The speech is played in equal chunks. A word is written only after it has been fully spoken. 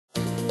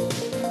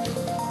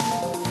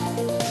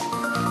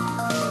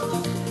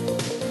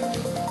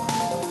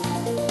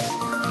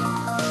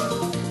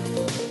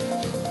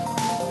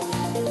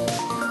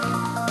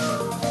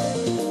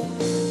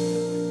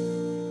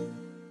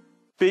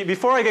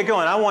before I get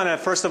going, I want to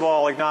first of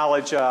all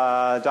acknowledge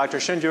Dr.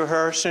 Shinju He.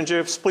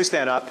 Shinju, please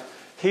stand up.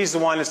 He's the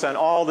one that's done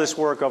all this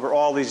work over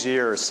all these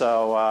years.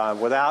 So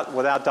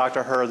without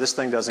Dr. He, this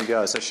thing doesn't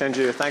go. So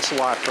Shinju, thanks a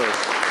lot for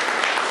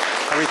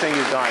everything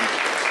you've done.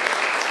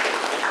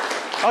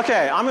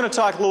 Okay, I'm going to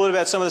talk a little bit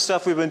about some of the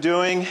stuff we've been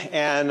doing,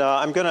 and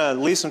I'm going to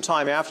leave some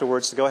time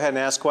afterwards to go ahead and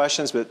ask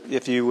questions. But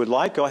if you would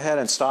like, go ahead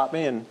and stop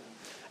me and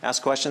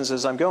ask questions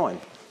as I'm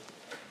going.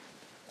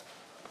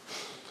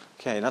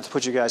 Okay, not to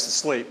put you guys to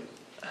sleep.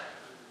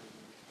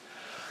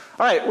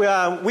 All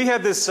right, we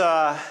have this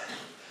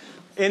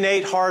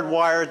innate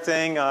hardwired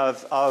thing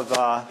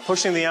of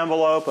pushing the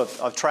envelope,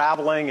 of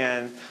traveling,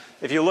 and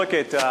if you look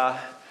at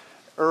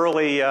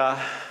early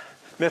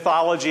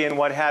mythology and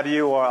what have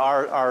you,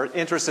 our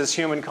interest as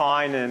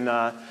humankind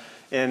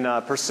in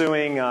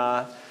pursuing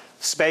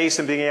space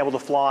and being able to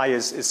fly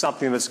is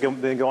something that's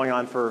been going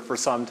on for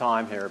some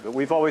time here. But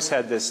we've always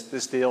had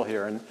this deal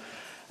here.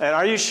 And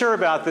are you sure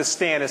about this,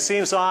 Stan? It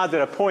seems odd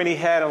that a pointy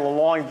head and a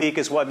long beak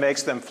is what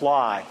makes them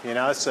fly, you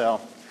know? So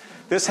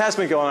this has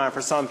been going on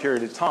for some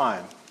period of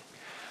time.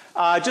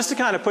 Just to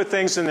kind of put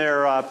things in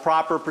their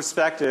proper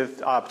perspective,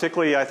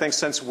 particularly I think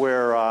since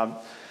we're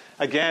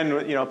again,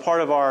 you know, part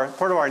of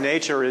our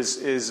nature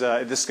is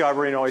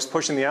discovering and always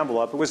pushing the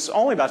envelope. It was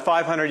only about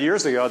 500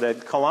 years ago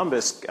that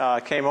Columbus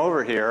came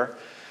over here,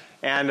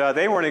 and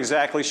they weren't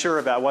exactly sure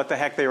about what the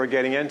heck they were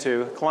getting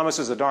into. Columbus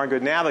was a darn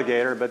good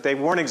navigator, but they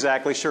weren't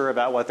exactly sure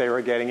about what they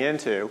were getting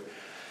into.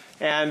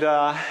 And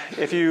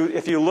if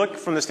you look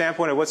from the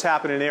standpoint of what's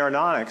happened in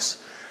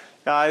aeronautics,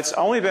 it's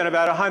only been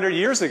about 100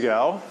 years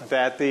ago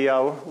that the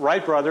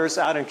Wright brothers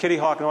out in Kitty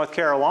Hawk, North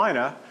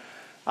Carolina,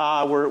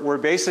 we're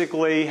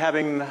basically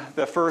having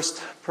the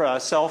first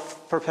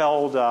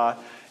self-propelled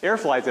air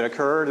flight that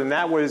occurred, and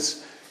that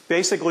was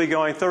basically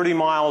going 30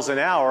 miles an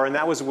hour, and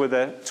that was with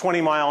a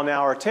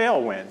 20-mile-an-hour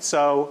tailwind.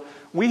 So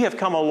we have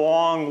come a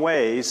long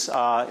ways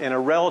in a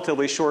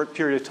relatively short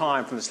period of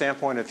time from the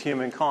standpoint of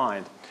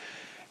humankind.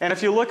 And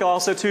if you look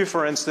also, too,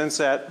 for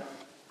instance, at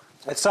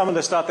some of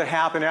the stuff that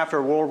happened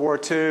after World War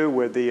II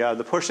with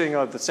the pushing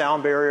of the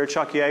sound barrier,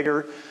 Chuck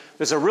Yeager,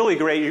 there's a really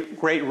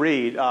great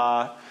read.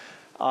 The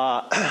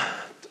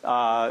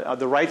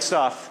Right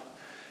Stuff,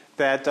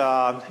 that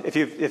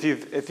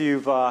if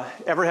you've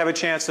ever have a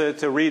chance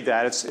to read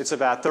that, it's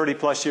about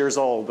 30+ years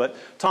old. But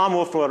Tom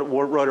Wolfe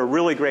wrote a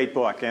really great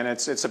book, and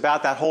it's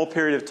about that whole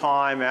period of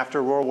time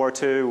after World War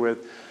II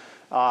with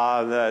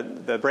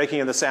the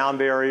breaking of the sound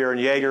barrier and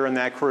Yeager and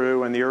that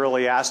crew and the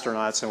early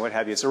astronauts and what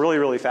have you. It's a really,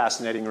 really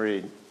fascinating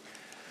read.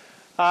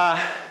 About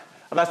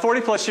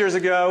 40+ years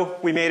ago,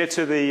 we made it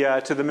to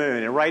the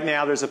moon, and right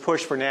now there's a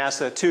push for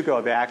NASA to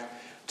go back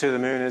to the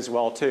moon as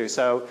well, too.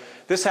 So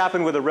this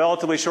happened with a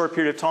relatively short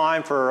period of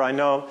time. I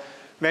know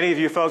many of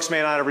you folks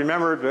may not have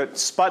remembered, but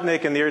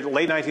Sputnik in the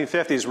late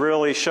 1950s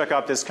really shook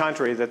up this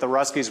country, that the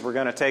Ruskies were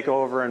going to take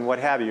over and what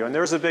have you. And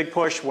there was a big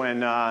push when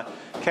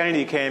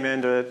Kennedy came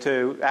in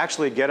to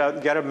actually get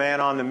a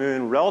man on the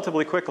moon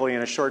relatively quickly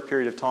in a short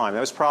period of time. That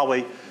was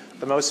probably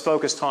the most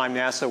focused time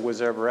NASA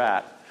was ever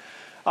at.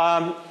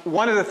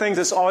 One of the things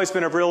that's always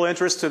been of real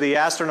interest to the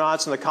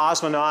astronauts and the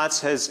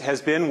cosmonauts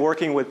has been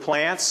working with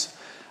plants.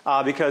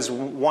 Because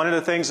one of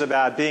the things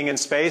about being in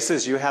space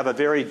is you have a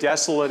very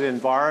desolate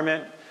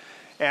environment.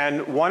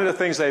 And one of the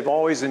things they've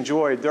always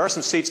enjoyed, there are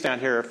some seats down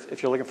here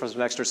if you're looking for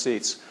some extra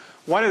seats.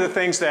 One of the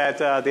things that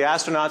the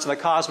astronauts and the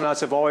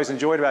cosmonauts have always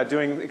enjoyed about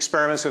doing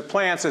experiments with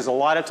plants is a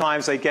lot of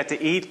times they get to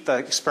eat the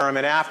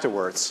experiment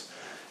afterwards.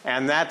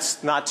 And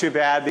that's not too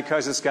bad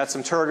because it's got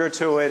some turgor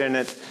to it, and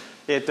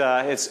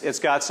it's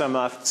got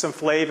some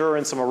flavor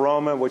and some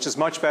aroma, which is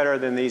much better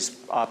than these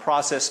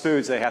processed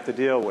foods they have to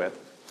deal with.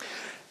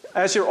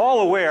 As you're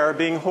all aware,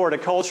 being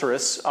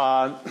horticulturists,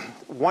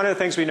 one of the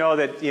things we know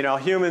that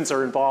humans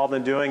are involved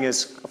in doing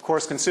is, of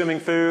course, consuming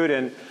food,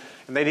 and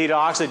they need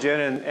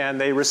oxygen,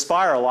 and they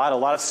respire a lot. A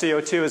lot of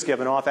CO2 is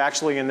given off.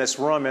 Actually, in this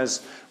room,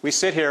 as we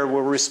sit here,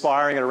 we're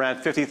respiring at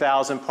around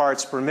 50,000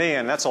 parts per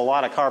million. That's a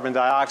lot of carbon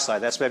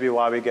dioxide. That's maybe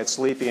why we get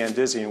sleepy and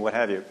dizzy and what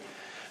have you.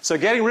 So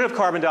getting rid of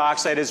carbon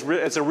dioxide is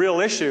a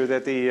real issue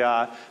that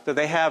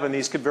they have in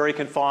these very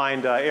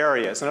confined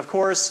areas. And of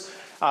course,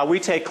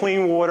 we take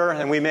clean water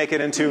and we make it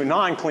into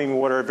non-clean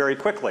water very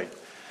quickly.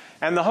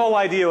 And the whole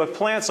idea with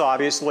plants,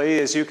 obviously,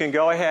 is you can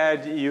go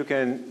ahead, you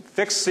can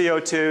fix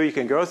CO2, you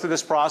can go through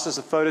this process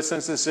of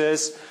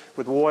photosynthesis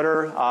with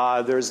water.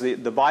 There's the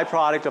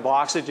byproduct of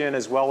oxygen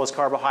as well as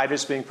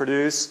carbohydrates being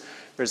produced.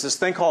 There's this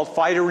thing called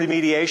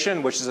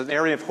phytoremediation, which is an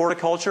area of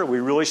horticulture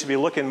we really should be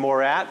looking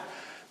more at.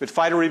 But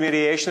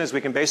phytoremediation is we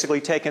can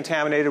basically take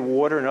contaminated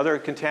water and other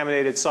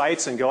contaminated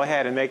sites and go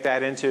ahead and make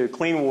that into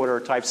clean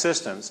water type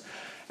systems.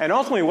 And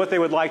ultimately what they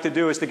would like to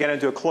do is to get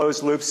into a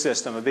closed loop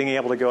system of being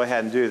able to go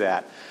ahead and do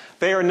that.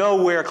 They are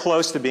nowhere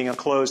close to being a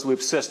closed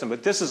loop system,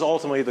 but this is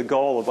ultimately the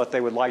goal of what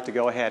they would like to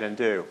go ahead and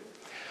do.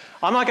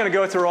 I'm not going to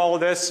go through all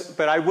of this,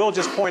 but I will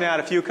just point out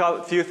a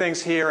few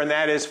things here, and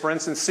that is, for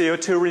instance,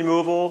 CO2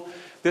 removal.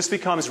 This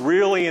becomes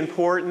really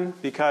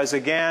important because,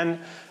 again,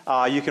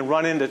 you can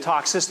run into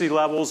toxicity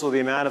levels with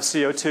the amount of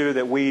CO2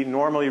 that we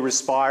normally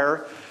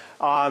respire.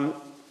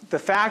 the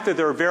fact that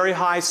there are very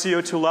high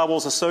CO2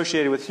 levels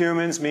associated with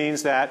humans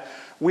means that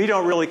we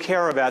don't really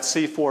care about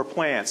C4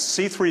 plants.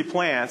 C3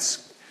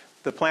 plants,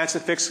 the plants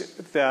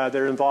that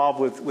are involved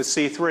with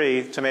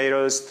C3,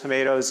 tomatoes,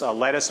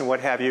 lettuce, and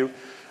what have you,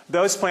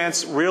 those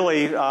plants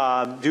really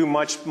do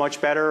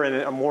much better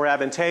and are more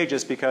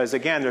advantageous because,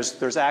 again,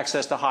 there's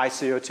access to high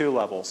CO2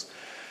 levels.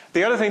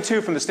 The other thing,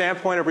 too, from the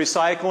standpoint of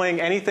recycling,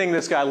 anything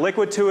that's got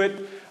liquid to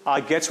it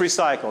gets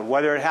recycled,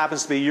 whether it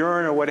happens to be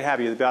urine or what have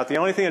you. About the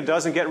only thing that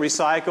doesn't get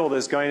recycled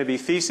is going to be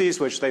feces,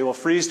 which they will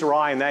freeze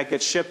dry and that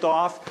gets shipped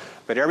off.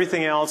 But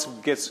everything else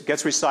gets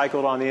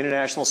recycled on the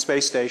International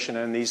Space Station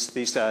and these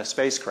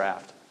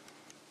spacecraft.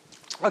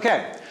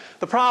 Okay,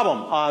 the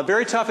problem.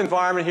 Very tough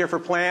environment here for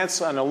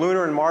plants on a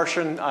lunar and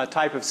Martian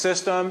type of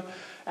system.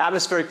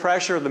 Atmospheric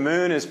pressure of the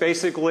moon is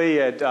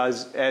basically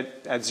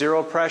at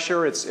zero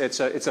pressure. It's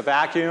a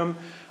vacuum.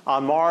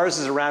 Mars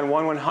is around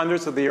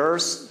 1/100th of the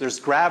Earth's. There's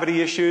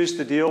gravity issues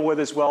to deal with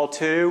as well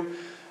too.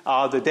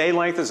 The day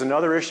length is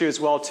another issue as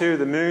well too.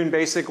 The moon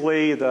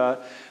basically, the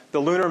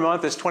lunar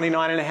month is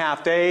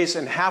 29.5 days,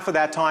 and half of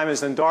that time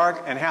is in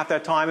dark and half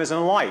that time is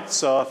in light.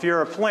 So if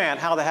you're a plant,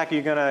 how the heck are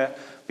you going to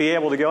be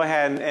able to go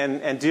ahead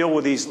and deal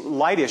with these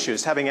light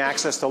issues, having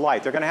access to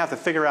light? They're going to have to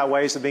figure out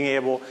ways of being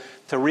able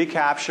to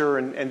recapture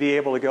and be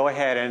able to go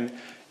ahead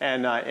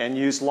and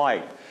use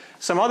light.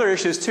 Some other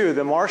issues too.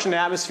 The Martian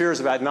atmosphere is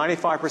about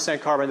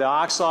 95% carbon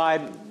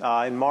dioxide.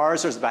 In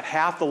Mars, there's about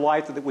half the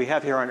light that we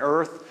have here on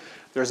Earth.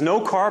 There's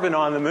no carbon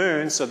on the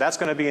moon, so that's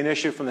going to be an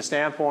issue from the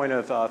standpoint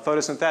of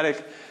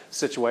photosynthetic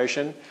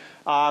situation.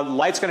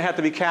 Light's going to have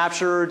to be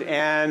captured,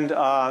 and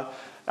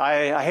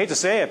I hate to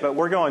say it, but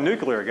we're going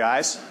nuclear,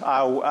 guys.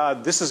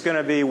 This is going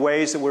to be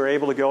ways that we're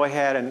able to go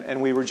ahead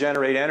and we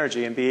regenerate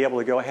energy and be able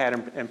to go ahead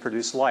and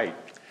produce light.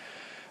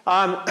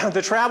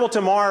 The travel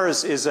to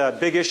Mars is a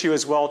big issue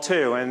as well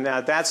too, and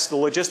that's the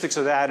logistics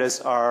of that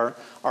are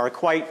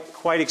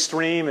quite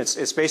extreme.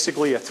 It's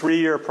basically a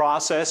 3-year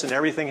process, and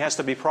everything has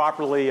to be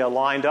properly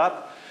lined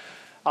up.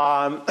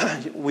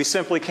 We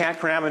simply can't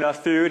cram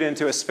enough food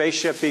into a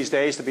spaceship these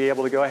days to be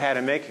able to go ahead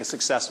and make a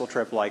successful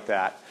trip like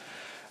that.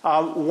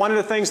 One of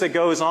the things that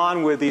goes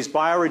on with these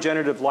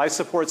bioregenerative life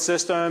support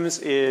systems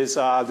is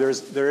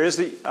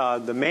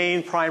the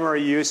main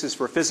primary use is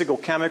for physical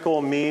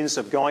chemical means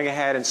of going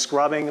ahead and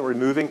scrubbing,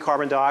 removing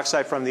carbon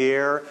dioxide from the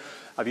air,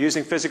 of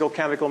using physical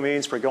chemical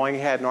means for going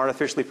ahead and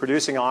artificially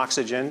producing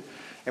oxygen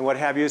and what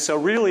have you. So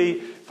really,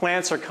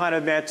 plants are kind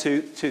of meant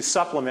to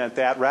supplement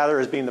that rather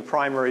as being the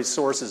primary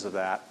sources of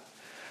that.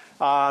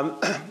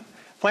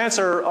 Plants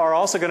are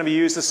also going to be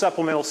used as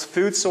supplemental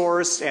food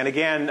source, and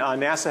again,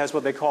 NASA has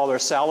what they call their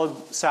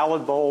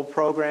salad bar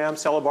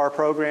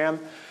program,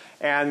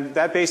 and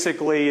that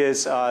basically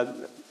is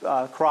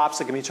crops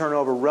that can be turned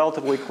over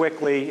relatively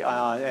quickly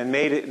and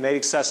made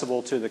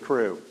accessible to the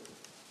crew.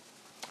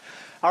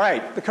 All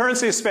right, the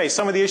currency of space,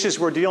 some of the issues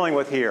we're dealing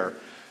with here.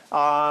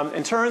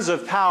 In terms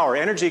of power,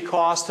 energy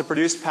cost to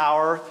produce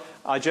power,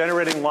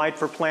 generating light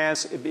for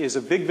plants is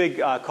a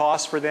big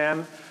cost for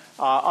them.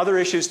 Other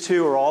issues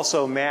too are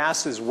also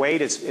mass, is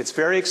weight. It's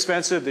very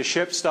expensive to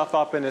ship stuff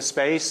up into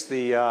space.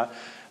 The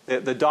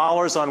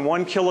dollars on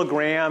 1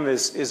 kilogram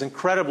is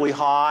incredibly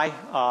high,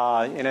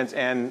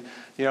 and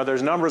you know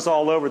there's numbers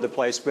all over the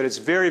place, but it's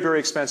very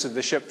expensive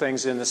to ship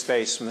things into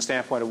space from the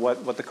standpoint of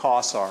what the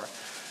costs are.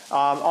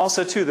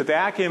 Also too, the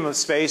vacuum of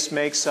space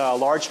makes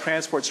large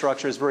transport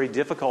structures very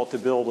difficult to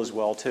build as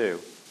well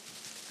too.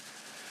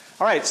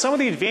 All right, some of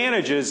the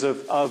advantages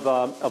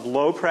of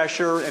low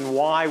pressure and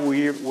why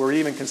we're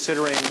even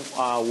considering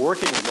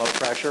working with low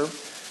pressure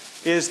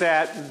is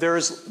that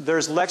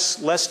there's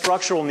less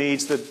structural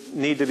needs that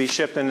need to be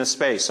shipped into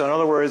space. So in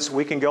other words,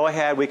 we can go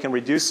ahead, we can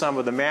reduce some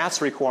of the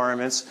mass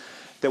requirements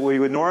that we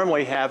would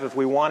normally have if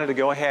we wanted to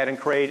go ahead and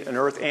create an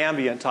Earth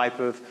ambient type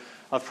of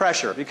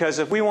pressure. Because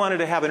if we wanted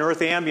to have an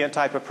Earth ambient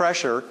type of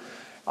pressure,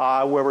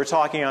 where we're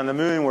talking on the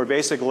moon, where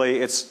basically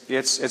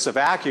it's a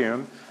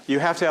vacuum, you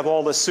have to have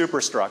all this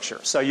superstructure.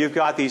 So you've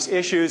got these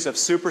issues of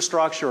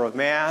superstructure of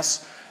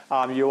mass.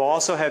 You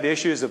also have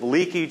issues of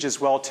leakage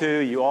as well too.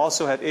 You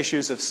also have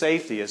issues of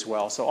safety as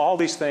well. So all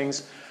these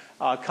things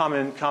come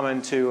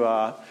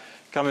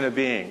into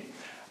being.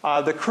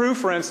 The crew,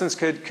 for instance,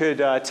 could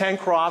tend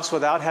crops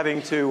without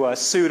having to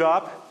suit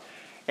up.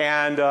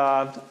 And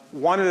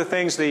one of the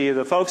things,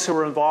 the folks who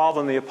were involved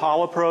in the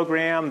Apollo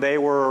program, they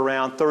were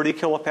around 30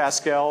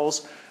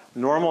 kilopascals.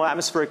 Normal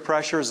atmospheric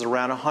pressure is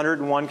around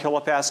 101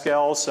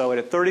 kilopascals. So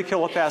at 30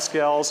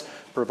 kilopascals,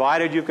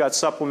 provided you've got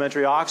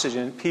supplementary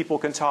oxygen, people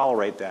can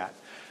tolerate that.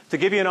 To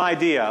give you an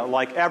idea,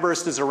 like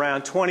Everest is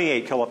around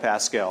 28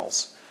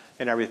 kilopascals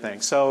and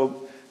everything.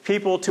 So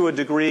people to a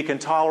degree can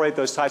tolerate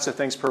those types of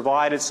things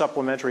provided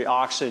supplementary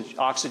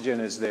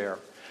oxygen is there.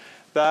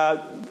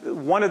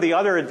 One of the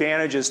other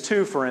advantages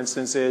too, for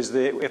instance, is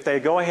that if they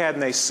go ahead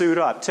and they suit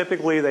up,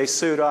 typically they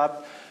suit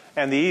up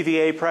and the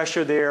EVA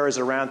pressure there is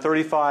around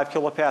 35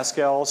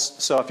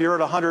 kilopascals. So if you're at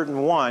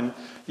 101,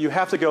 you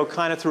have to go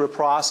kind of through a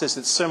process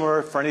that's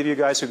similar for any of you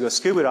guys who go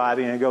scuba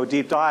diving and go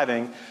deep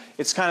diving.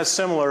 it's kind of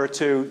similar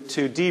to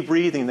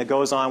debreathing that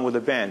goes on with the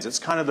bends. It's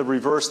kind of the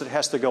reverse that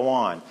has to go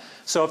on.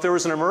 So if there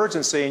was an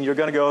emergency and you're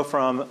going to go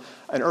from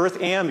an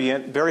earth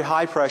ambient, very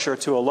high pressure,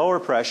 to a lower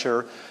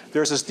pressure,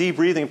 there's this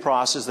debreathing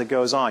process that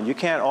goes on. You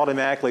can't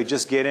automatically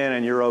just get in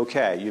and you're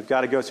okay. You've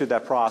got to go through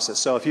that process.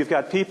 So if you've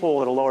got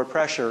people at a lower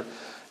pressure,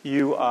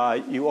 you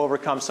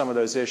overcome some of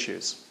those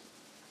issues.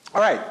 All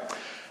right.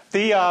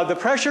 The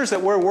pressures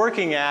that we're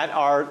working at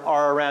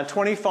are around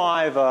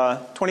 25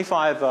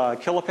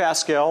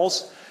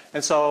 kilopascals.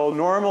 And so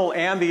normal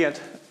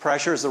ambient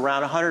pressure is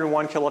around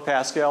 101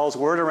 kilopascals.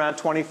 We're at around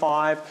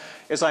 25.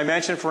 As I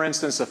mentioned, for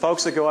instance, the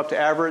folks that go up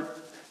to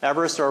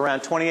Everest are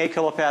around 28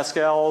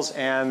 kilopascals,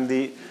 and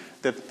the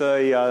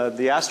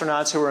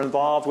astronauts who were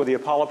involved with the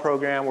Apollo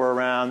program were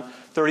around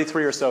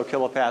 33 or so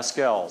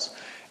kilopascals.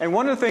 And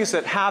one of the things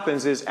that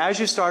happens is as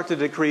you start to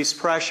decrease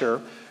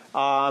pressure,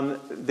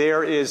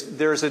 there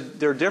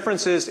are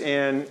differences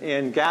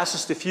in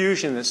gaseous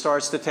diffusion that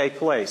starts to take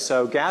place.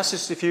 So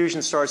gaseous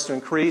diffusion starts to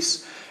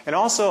increase, and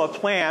also a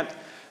plant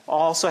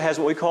also has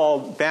what we call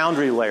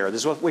boundary layer.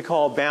 This is what we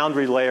call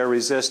boundary layer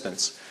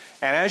resistance.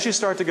 And as you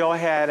start to go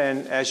ahead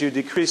and as you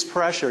decrease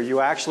pressure, you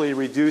actually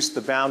reduce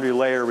the boundary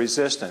layer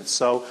resistance.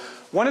 So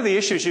one of the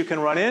issues you can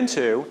run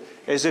into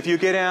is if you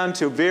get down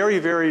to very,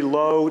 very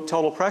low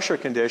total pressure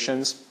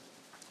conditions,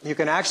 you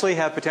can actually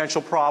have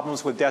potential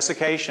problems with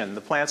desiccation.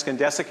 The plants can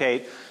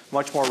desiccate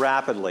much more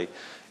rapidly.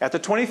 At the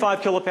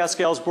 25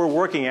 kilopascals we're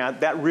working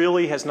at, that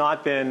really has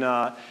not been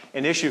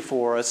an issue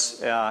for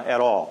us at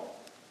all.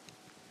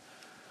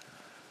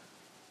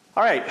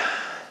 All right,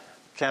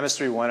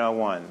 Chemistry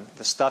 101,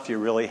 the stuff you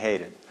really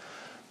hated.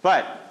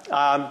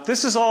 But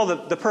this is all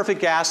the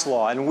perfect gas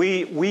law, and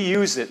we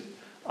use it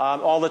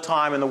all the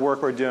time in the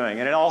work we're doing.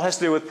 And it all has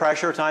to do with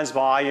pressure times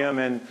volume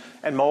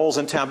and moles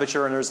and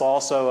temperature, and there's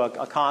also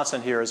a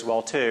constant here as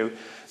well too.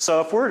 So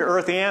if we're at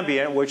Earth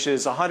ambient, which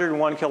is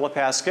 101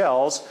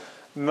 kilopascals,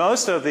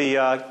 most of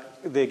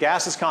the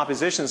gaseous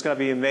composition is going to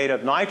be made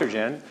of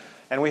nitrogen,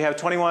 and we have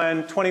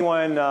 21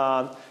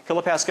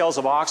 kilopascals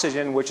of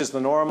oxygen, which is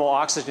the normal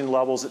oxygen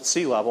levels at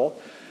sea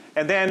level.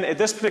 And then at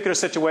this particular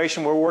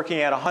situation, we're working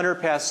at 100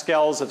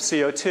 pascals of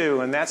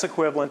CO2, and that's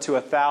equivalent to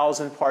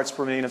 1,000 parts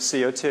per million of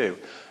CO2.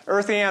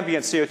 Earth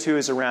ambient CO2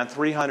 is around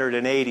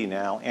 380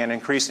 now, and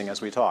increasing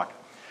as we talk.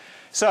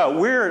 So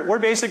we're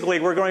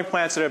growing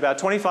plants at about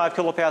 25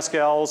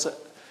 kilopascals,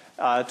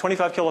 about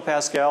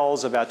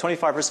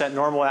 25%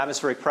 normal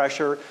atmospheric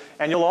pressure,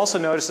 and you'll also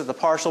notice that the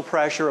partial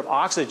pressure of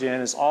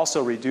oxygen is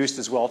also reduced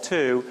as well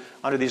too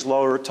under these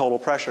lower total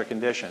pressure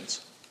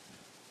conditions.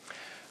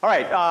 All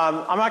right,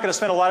 I'm not going to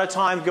spend a lot of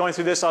time going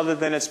through this other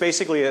than it's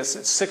basically a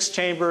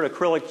 6-chambered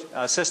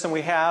acrylic system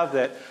we have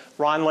that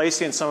Ron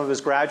Lacey and some of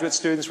his graduate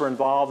students were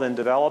involved in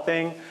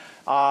developing.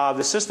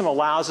 The system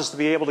allows us to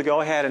be able to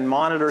go ahead and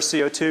monitor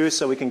CO2,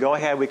 so we can go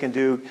ahead, we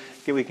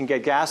can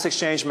get gas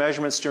exchange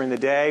measurements during the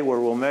day where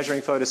we're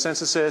measuring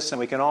photosynthesis, and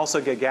we can also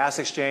get gas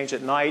exchange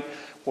at night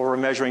where we're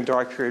measuring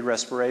dark period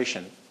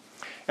respiration.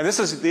 And this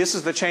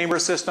is the chamber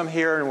system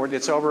here, and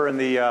it's over in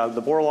the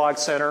Borlaug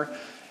Center.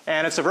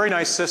 And it's a very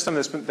nice system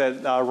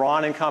that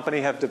Ron and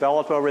company have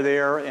developed over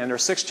there, and there are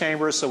 6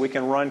 chambers so we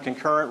can run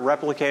concurrent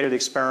replicated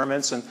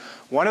experiments. And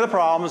one of the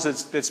problems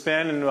that's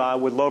been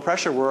with low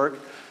pressure work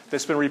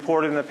that's been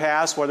reported in the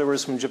past, whether it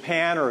was from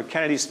Japan or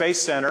Kennedy Space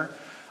Center,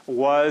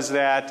 was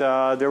that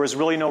there was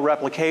really no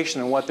replication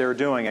in what they were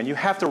doing. And you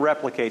have to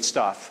replicate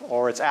stuff,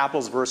 or it's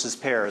apples versus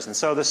pears. And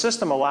so the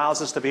system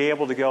allows us to be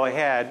able to go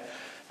ahead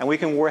and we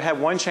can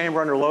have one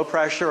chamber under low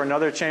pressure,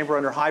 another chamber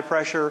under high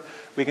pressure.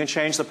 We can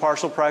change the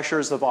partial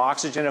pressures of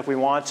oxygen if we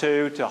want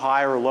to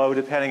high or low,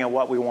 depending on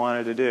what we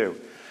wanted to do.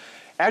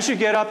 As you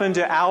get up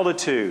into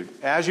altitude,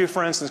 as you,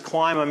 for instance,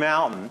 climb a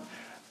mountain,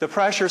 the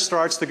pressure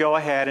starts to go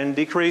ahead and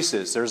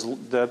decreases.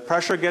 The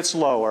pressure gets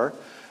lower,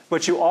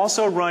 but you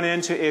also run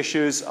into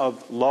issues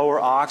of lower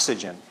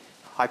oxygen.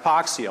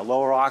 Hypoxia,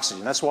 lower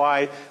oxygen. That's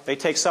why they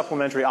take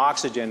supplementary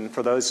oxygen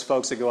for those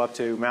folks that go up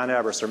to Mount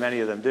Everest, or many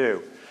of them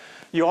do.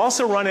 You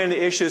also run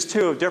into issues,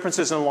 too, of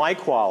differences in light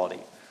quality.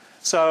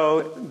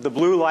 So the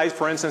blue light,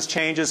 for instance,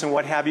 changes and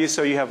what have you.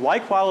 So you have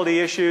light quality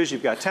issues,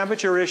 you've got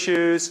temperature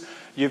issues,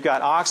 you've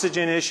got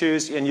oxygen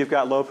issues, and you've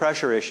got low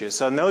pressure issues.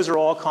 So those are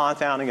all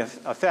confounding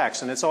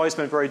effects. And it's always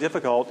been very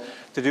difficult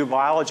to do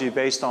biology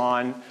based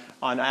on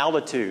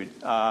altitude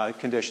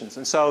conditions.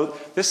 And so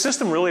this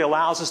system really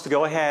allows us to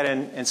go ahead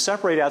and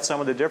separate out some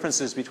of the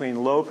differences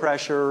between low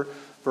pressure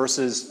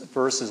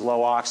versus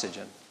low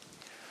oxygen.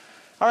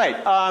 All right,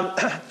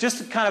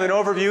 just kind of an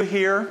overview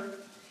here.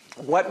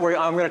 What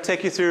I'm going to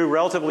take you through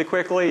relatively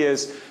quickly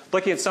is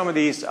looking at some of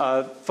these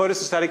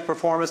photosynthetic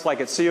performance,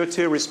 like at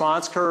CO2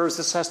 response curves.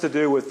 This has to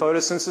do with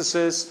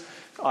photosynthesis,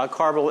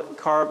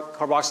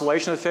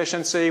 carboxylation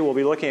efficiency. We'll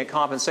be looking at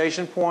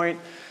compensation point.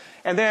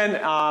 And then,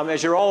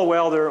 as you're all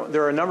aware,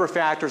 there are a number of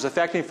factors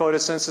affecting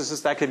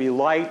photosynthesis. That could be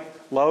light,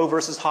 low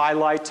versus high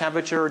light,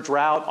 temperature,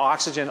 drought,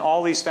 oxygen.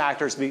 All these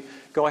factors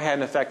go ahead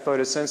and affect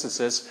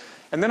photosynthesis.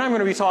 And then I'm going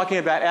to be talking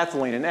about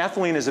ethylene. And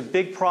ethylene is a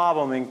big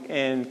problem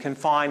in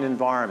confined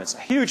environments, a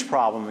huge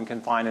problem in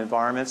confined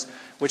environments,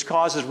 which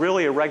causes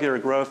really irregular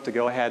growth to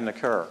go ahead and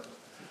occur.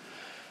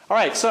 All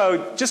right,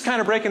 so just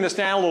kind of breaking this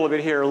down a little bit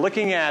here,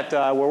 looking at,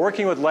 we're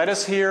working with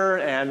lettuce here,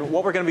 and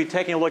what we're going to be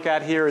taking a look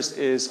at here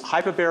is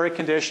hypobaric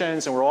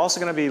conditions, and we're also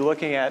going to be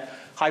looking at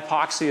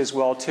hypoxia as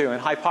well too.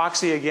 And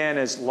hypoxia again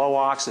is low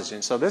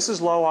oxygen. So this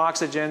is low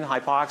oxygen,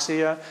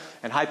 hypoxia,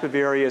 and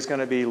hypobaria is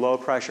going to be low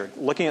pressure.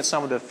 Looking at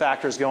some of the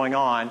factors going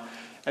on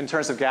in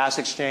terms of gas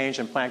exchange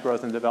and plant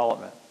growth and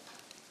development.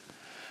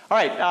 All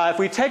right, if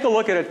we take a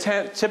look at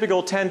a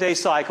typical 10-day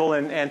cycle,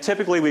 and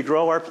typically we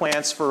grow our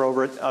plants for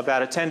over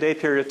about a 10-day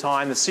period of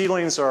time. The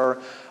seedlings are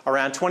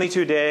around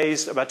 22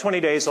 days, about 20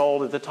 days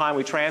old at the time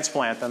we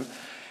transplant them.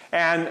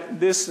 And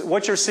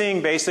what you're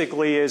seeing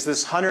basically is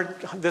this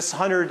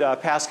 100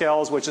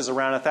 pascals, which is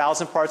around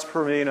 1,000 parts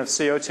per million of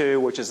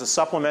CO2, which is a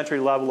supplementary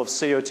level of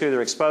CO2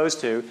 they're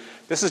exposed to.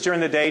 This is during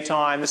the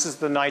daytime, this is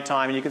the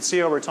nighttime, and you can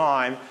see over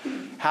time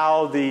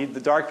how the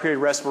dark period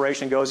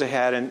respiration goes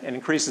ahead and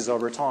increases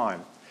over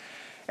time.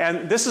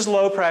 And this is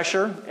low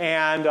pressure,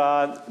 and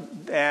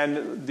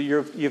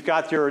you've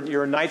got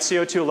your night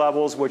CO2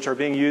 levels, which are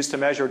being used to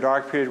measure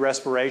dark period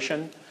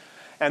respiration.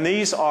 And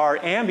these are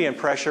ambient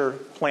pressure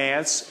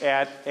plants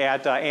at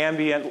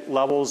ambient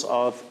levels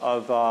of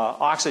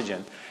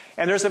oxygen.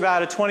 And there's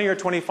about a 20 or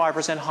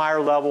 25% higher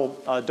level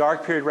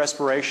dark period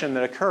respiration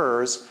that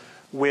occurs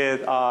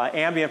with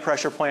ambient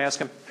pressure plants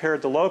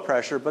compared to low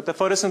pressure, but the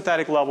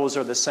photosynthetic levels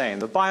are the same.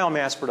 The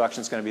biomass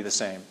production is going to be the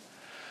same.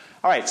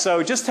 All right,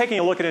 so just taking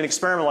a look at an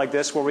experiment like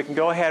this where we can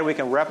go ahead, we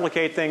can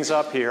replicate things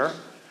up here.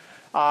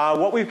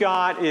 What we've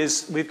got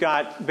is we've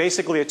got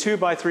basically a 2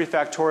 by 3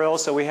 factorial,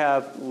 so we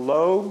have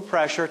low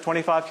pressure,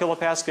 25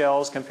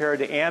 kilopascals compared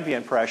to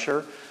ambient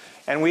pressure,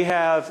 and we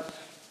have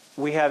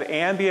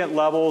ambient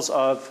levels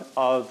of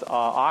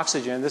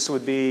oxygen. This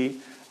would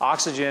be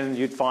oxygen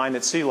you'd find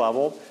at sea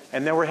level,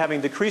 and then we're having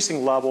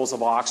decreasing levels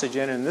of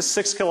oxygen, and this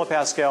 6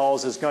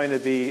 kilopascals is going to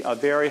be a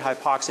very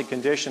hypoxic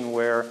condition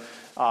where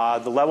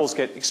the levels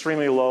get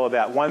extremely low,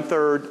 about one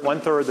third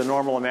the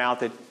normal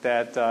amount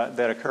that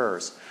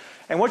occurs.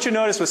 And what you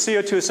notice with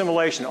CO2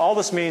 assimilation, all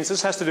this means,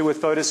 this has to do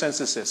with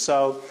photosynthesis.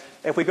 So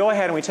if we go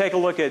ahead and we take a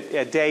look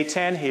at day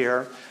 10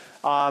 here,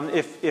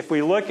 if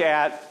we look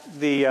at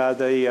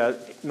the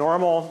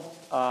normal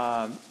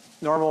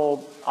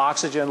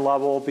oxygen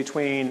level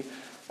between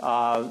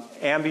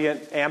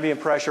ambient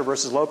pressure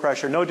versus low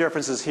pressure, no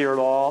differences here at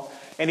all.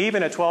 And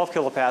even at 12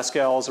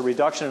 kilopascals, a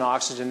reduction in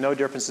oxygen, no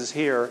differences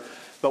here.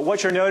 But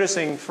what you're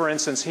noticing, for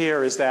instance,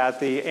 here is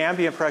that the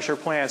ambient pressure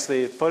plants,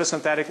 the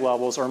photosynthetic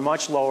levels, are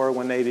much lower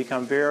when they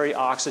become very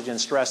oxygen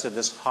stressed at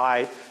this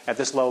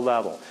low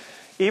level.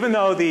 Even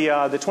though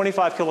the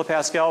 25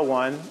 kilopascal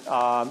one,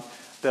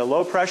 the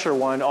low pressure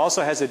one,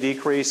 also has a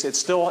decrease, it's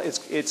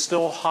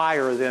still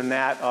higher than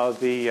that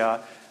of the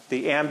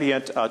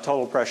ambient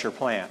total pressure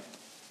plant.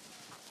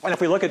 And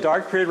if we look at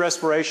dark period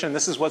respiration,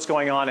 this is what's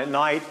going on at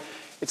night.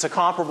 It's a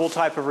comparable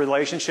type of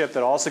relationship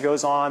that also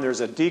goes on. There's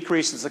a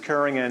decrease that's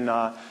occurring in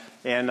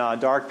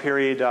dark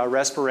period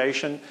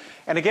respiration.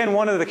 And again,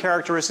 one of the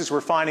characteristics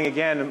we're finding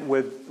again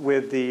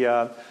with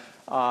the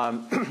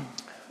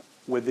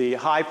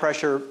high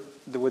pressure,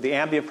 with the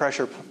ambient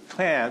pressure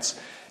plants,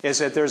 is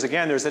that there's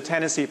a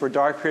tendency for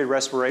dark period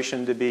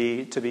respiration to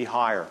be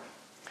higher.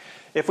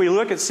 If we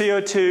look at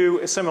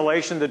CO2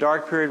 assimilation to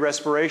dark period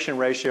respiration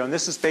ratio, and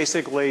this is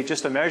basically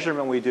just a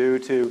measurement we do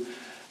to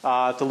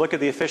look at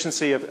the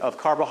efficiency of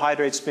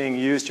carbohydrates being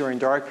used during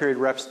dark period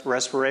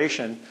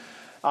respiration.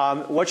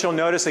 What you'll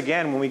notice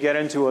again when we get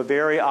into a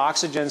very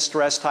oxygen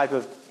stress type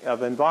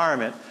of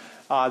environment,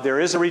 there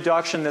is a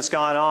reduction that's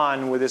gone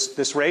on with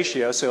this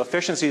ratio. So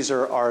efficiencies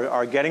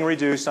are getting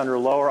reduced under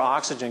lower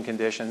oxygen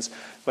conditions,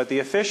 but the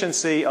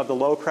efficiency of the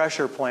low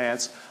pressure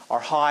plants are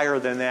higher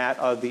than that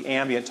of the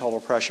ambient total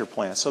pressure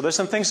plants. So there's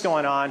some things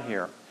going on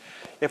here.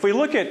 If we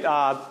look at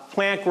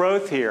plant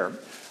growth here,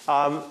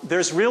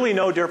 there's really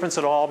no difference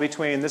at all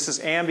between, this is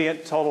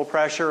ambient total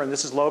pressure and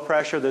this is low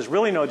pressure. There's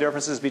really no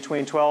differences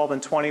between 12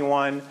 and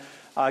 21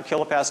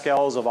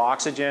 kilopascals of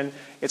oxygen.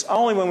 It's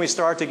only when we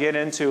start to get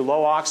into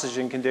low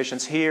oxygen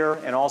conditions here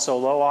and also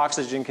low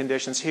oxygen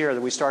conditions here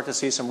that we start to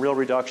see some real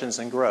reductions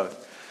in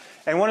growth.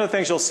 And one of the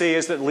things you'll see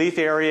is that leaf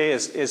area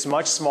is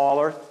much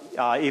smaller,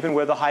 even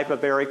with the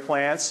hypobaric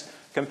plants,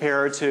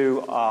 compared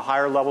to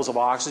higher levels of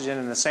oxygen.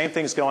 And the same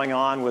thing's going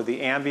on with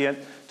the ambient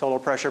total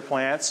pressure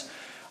plants.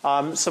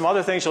 Some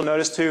other things you'll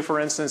notice too, for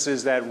instance,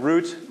 is that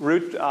root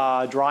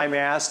dry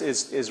mass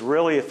is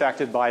really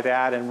affected by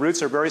that, and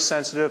roots are very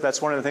sensitive.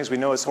 That's one of the things we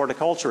know as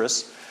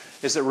horticulturists,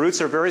 is that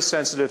roots are very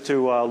sensitive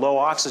to low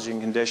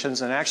oxygen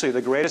conditions, and actually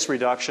the greatest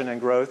reduction in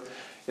growth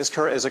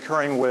is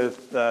occurring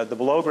with the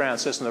below ground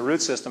system, the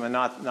root system, and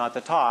not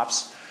the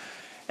tops.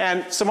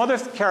 And some other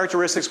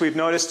characteristics we've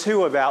noticed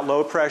too about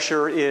low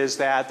pressure is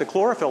that the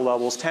chlorophyll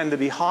levels tend to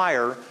be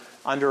higher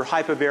under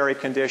hypobaric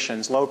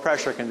conditions, low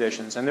pressure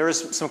conditions. And there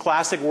is some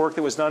classic work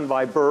that was done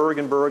by Berg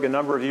a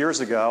number of years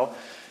ago,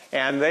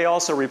 and they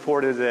also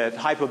reported that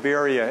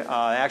hypobaria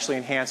actually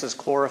enhances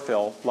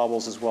chlorophyll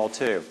levels as well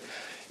too.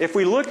 If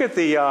we look at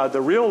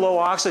the real low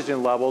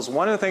oxygen levels,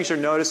 one of the things you're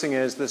noticing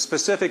is the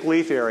specific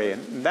leaf area.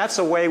 And that's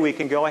a way we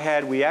can go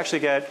ahead,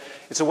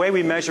 it's a way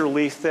we measure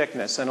leaf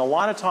thickness. And a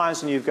lot of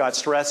times when you've got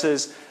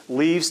stresses,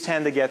 leaves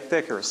tend to get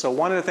thicker. So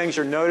one of the things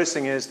you're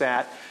noticing is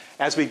that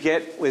as we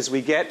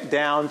get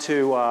down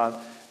to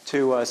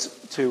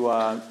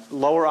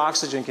lower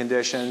oxygen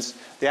conditions,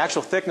 the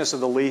actual thickness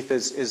of the leaf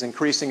is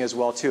increasing as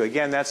well too.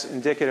 Again, that's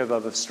indicative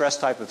of a stress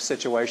type of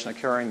situation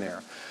occurring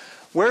there.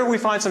 Where we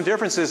find some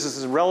differences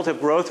is in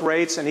relative growth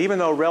rates, and even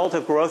though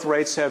relative growth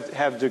rates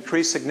have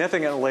decreased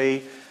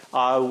significantly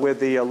with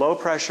the low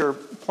pressure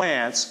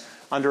plants,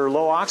 under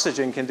low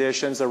oxygen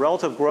conditions, the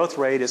relative growth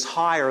rate is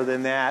higher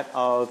than that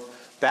of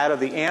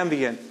the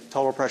ambient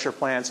total pressure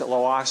plants at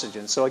low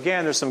oxygen. So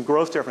again, there's some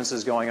growth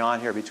differences going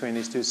on here between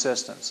these two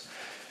systems.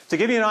 To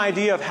give you an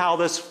idea of how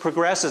this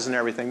progresses and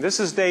everything, this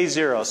is day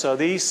 0. So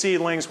these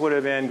seedlings would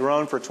have been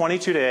grown for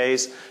 22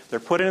 days. They're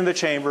put into the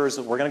chambers.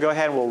 We're going to go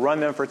ahead and we'll run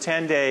them for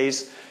 10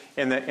 days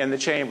in the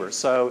chambers.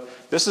 So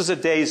this is a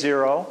day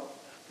 0.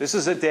 This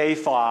is a day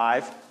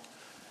 5.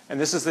 And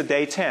this is the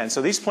day 10.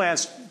 So these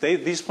plants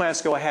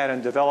go ahead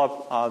and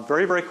develop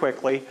very, very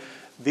quickly.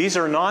 These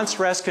are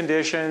non-stress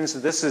conditions.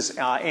 This is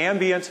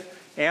ambient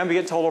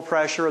total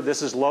pressure.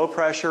 This is low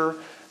pressure.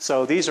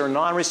 So these are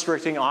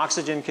non-restricting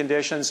oxygen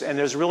conditions, and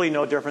there's really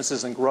no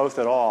differences in growth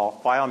at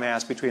all,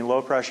 biomass, between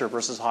low pressure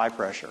versus high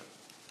pressure.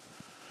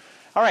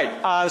 All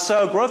right,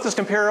 so growth is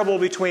comparable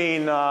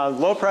between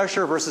low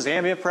pressure versus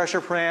ambient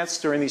pressure plants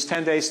during these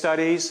 10-day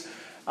studies.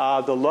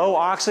 The low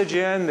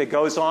oxygen that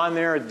goes on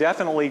there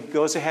definitely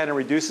goes ahead and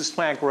reduces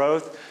plant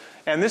growth.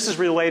 And this is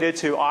related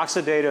to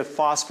oxidative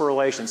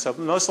phosphorylation. So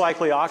most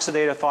likely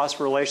oxidative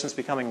phosphorylation is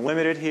becoming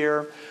limited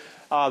here.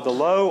 The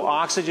low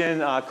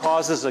oxygen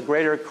causes a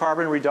greater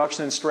carbon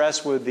reduction in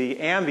stress with the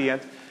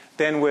ambient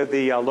than with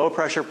the low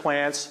pressure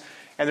plants.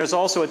 And there's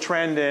also a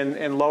trend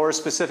in lower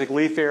specific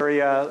leaf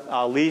area,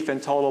 leaf and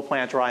total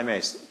plant dry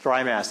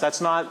mass.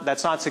 That's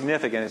not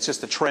significant. It's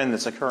just a trend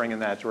that's occurring in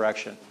that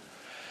direction.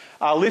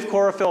 Leaf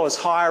chlorophyll is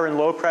higher in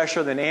low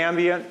pressure than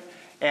ambient.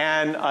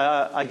 And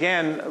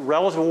again,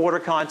 relative water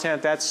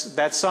content,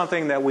 that's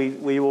something that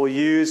we will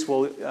use.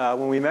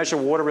 When we measure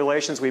water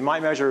relations, we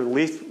might measure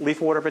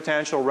leaf water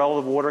potential,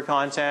 relative water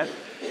content.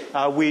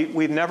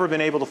 We've never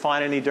been able to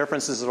find any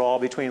differences at all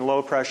between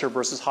low pressure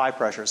versus high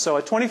pressure. So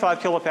at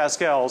 25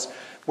 kilopascals,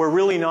 we're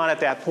really not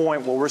at that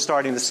point where we're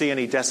starting to see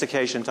any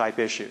desiccation type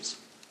issues.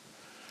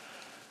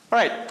 All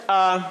right.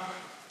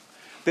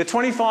 The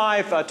 12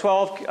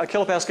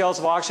 kilopascals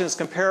of oxygen is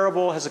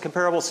comparable, has a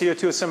comparable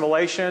CO2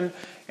 assimilation,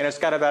 and it's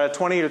got about a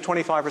 20 to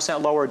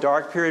 25% lower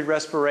dark period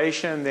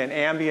respiration than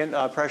ambient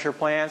pressure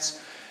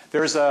plants.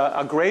 There's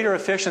a greater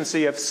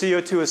efficiency of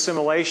CO2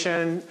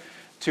 assimilation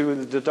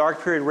to the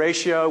dark period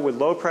ratio with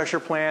low pressure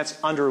plants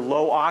under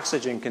low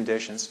oxygen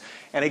conditions.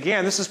 And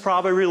again, this is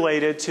probably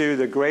related to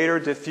the greater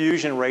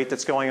diffusion rate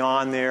that's going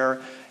on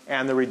there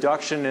and the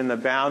reduction in the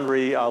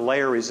boundary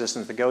layer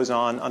resistance that goes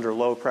on under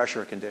low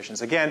pressure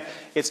conditions. Again,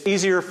 it's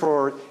easier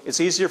for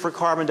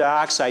carbon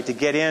dioxide to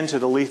get into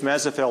the leaf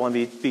mesophyll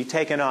and be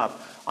taken up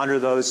under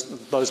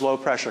those low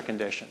pressure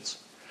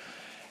conditions.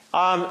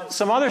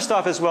 Some other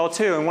stuff as well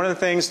too, and one of the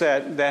things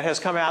that has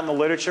come out in the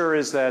literature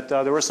is that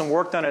there was some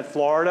work done at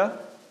Florida,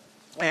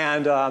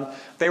 and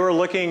they were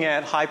looking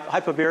at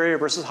hypobaria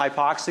versus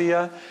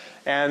hypoxia.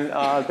 And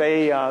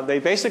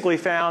they basically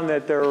found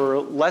that there were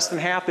less than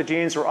half the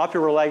genes were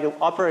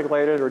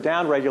upregulated or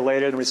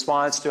downregulated in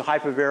response to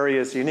hypobaria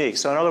is unique.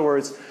 So in other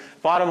words,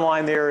 bottom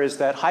line there is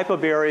that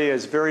hypobaria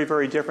is very,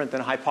 very different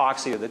than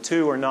hypoxia. The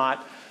two are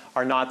not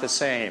the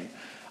same.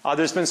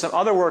 There's been some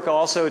other work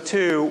also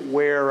too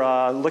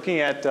where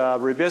looking at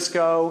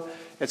rubisco,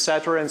 et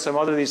cetera, and some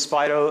other of these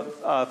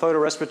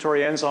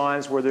photorespiratory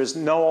enzymes where there's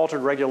no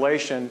altered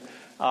regulation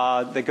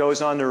that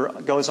goes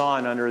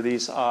on under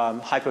these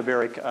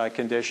hypobaric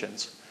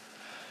conditions.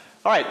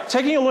 All right,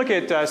 taking a look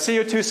at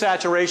CO2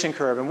 saturation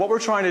curve, and what we're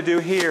trying to do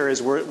here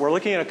is we're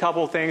looking at a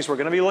couple of things. We're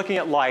going to be looking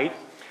at light.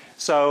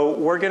 So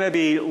we're going to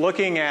be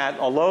looking at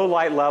a low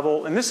light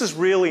level, and this is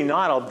really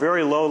not a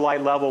very low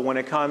light level when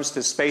it comes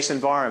to space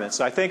environments.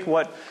 So I think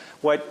what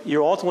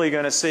you're ultimately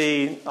going to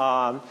see,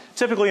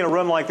 typically in a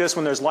room like this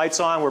when there's lights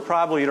on, we're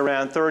probably at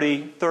around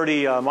 30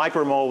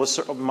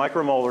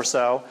 micromole or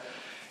so.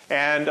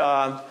 And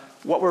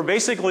what we're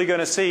basically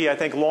going to see, I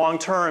think, long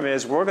term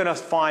is we're going to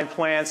find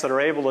plants that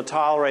are able to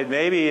tolerate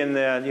maybe in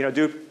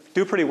the,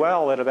 do pretty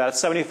well at about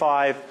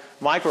 75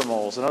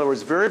 micromoles. In other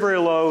words, very, very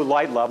low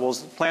light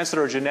levels, plants that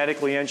are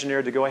genetically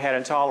engineered to go ahead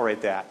and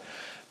tolerate that.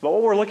 But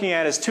what we're looking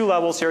at is two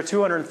levels here,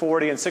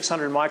 240 and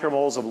 600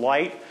 micromoles of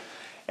light.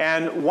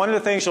 And one of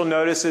the things you'll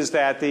notice is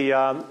that the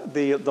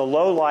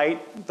low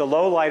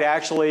light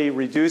actually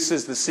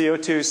reduces the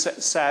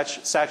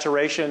CO2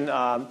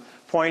 saturation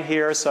point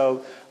here.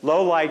 So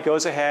low light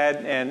goes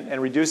ahead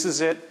and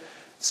reduces it.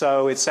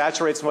 So it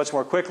saturates much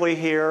more quickly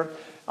here.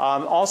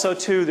 Also,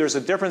 too, there's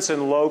a difference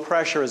in low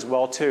pressure as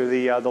well, too.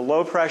 The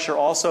low pressure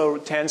also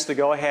tends to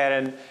go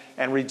ahead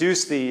and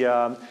reduce the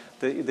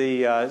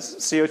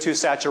CO2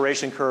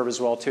 saturation curve as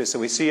well, too. So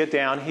we see it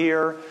down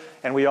here,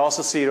 and we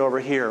also see it over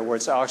here where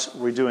it's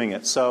actually redoing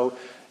it. So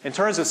in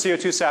terms of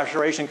CO2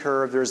 saturation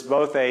curve, there's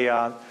both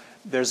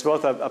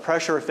a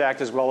pressure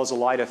effect as well as a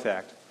light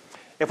effect.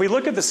 If we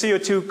look at the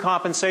CO2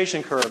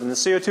 compensation curve, and the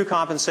CO2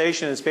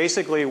 compensation is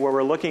basically where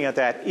we're looking at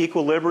that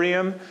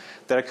equilibrium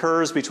that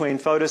occurs between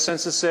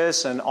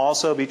photosynthesis and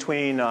also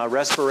between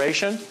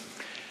respiration.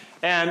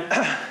 And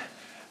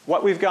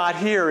what we've got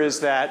here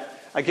is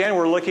that, again,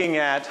 we're looking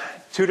at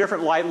two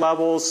different light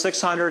levels,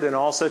 600 and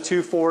also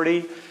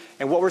 240.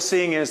 And what we're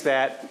seeing is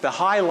that the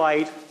high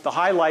light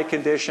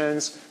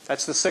conditions,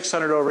 that's the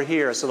 600 over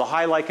here. So the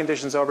high light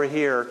conditions over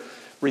here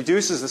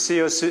reduces the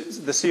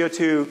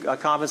CO2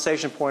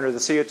 compensation point, or the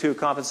CO2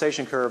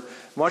 compensation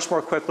curve, much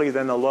more quickly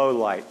than the low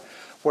light.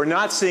 We're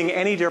not seeing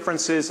any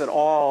differences at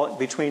all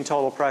between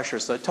total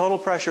pressures. So total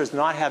pressure is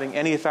not having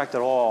any effect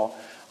at all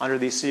under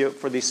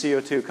for these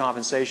CO2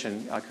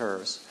 compensation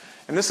curves.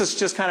 And this is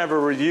just kind of a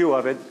review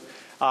of it,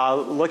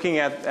 looking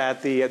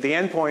at the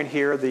end point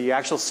here, the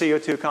actual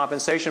CO2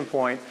 compensation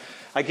point.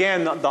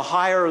 Again, the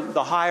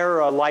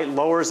higher light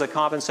lowers the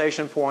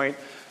compensation point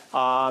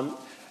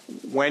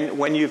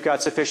when you've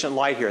got sufficient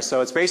light here. So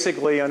it's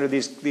basically under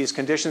these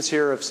conditions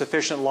here of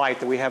sufficient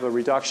light that we have a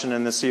reduction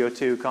in the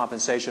CO2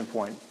 compensation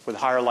point with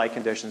higher light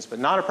conditions, but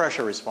not a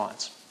pressure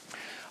response.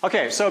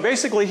 Okay, so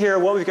basically here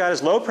what we've got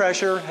is low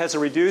pressure has a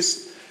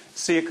reduced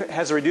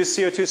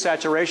CO2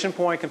 saturation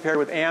point compared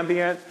with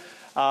ambient.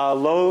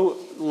 Low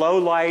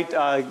light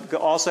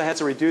also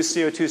has a reduced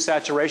CO2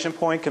 saturation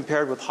point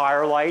compared with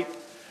higher light.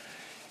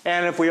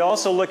 And if we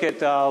also look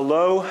at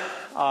low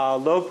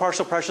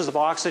partial pressures of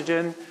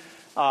oxygen,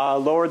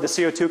 lowered the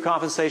CO2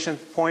 compensation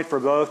point for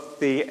both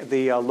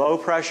the low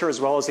pressure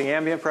as well as the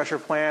ambient pressure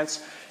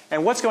plants.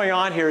 And what's going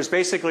on here is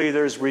basically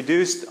there's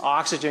reduced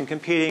oxygen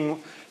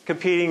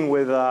competing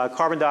with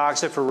carbon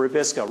dioxide for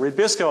ribisco.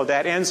 Ribisco,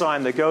 that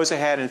enzyme that goes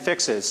ahead and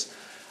fixes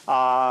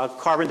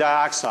carbon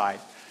dioxide.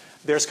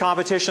 There's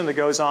competition that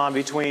goes on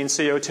between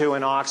CO2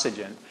 and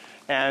oxygen.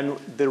 And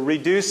the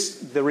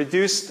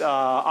reduced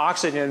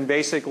oxygen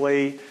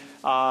basically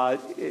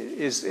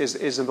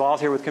is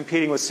involved here with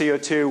competing with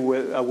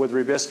CO2 with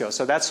ribisco.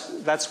 So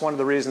that's one of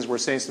the reasons we're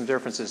seeing some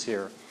differences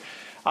here.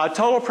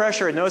 Total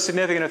pressure had no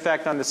significant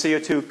effect on the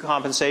CO2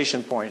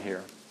 compensation point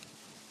here.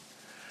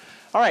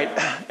 All right,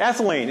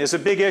 ethylene is a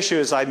big issue,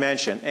 as I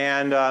mentioned.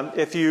 And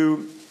if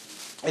you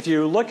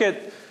look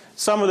at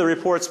some of the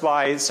reports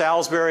by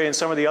Salisbury and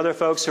some of the other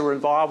folks who were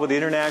involved with the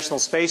International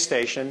Space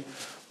Station,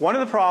 one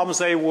of the problems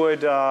they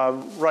would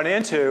run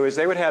into is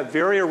they would have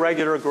very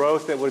irregular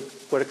growth that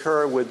would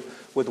occur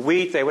with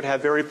wheat. They would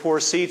have very poor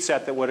seed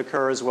set that would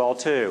occur as well,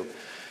 too.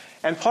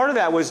 And part of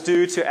that was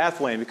due to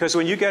ethylene, because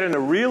when you get in a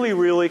really,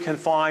 really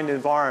confined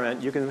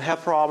environment, you can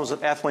have problems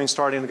with ethylene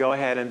starting to go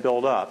ahead and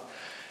build up.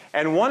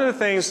 And one of the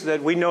things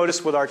that we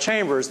noticed with our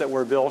chambers that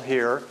were built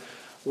here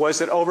was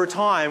that over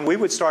time we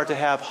would start to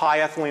have high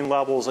ethylene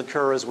levels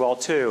occur as well,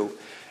 too.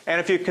 And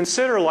if you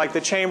consider like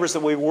the chambers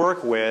that we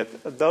work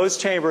with, those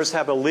chambers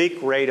have a leak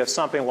rate of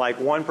something like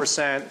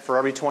 1% for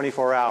every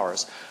 24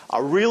 hours.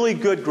 A really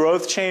good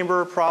growth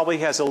chamber probably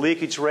has a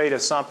leakage rate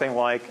of something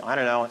like, I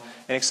don't know,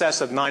 in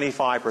excess of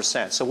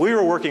 95%. So we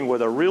were working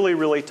with a really,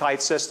 really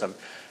tight system.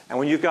 And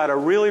when you've got a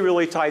really,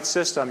 really tight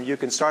system, you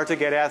can start to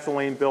get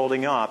ethylene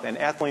building up. And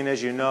ethylene,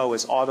 as you know,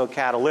 is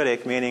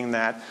autocatalytic, meaning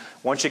that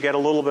once you get a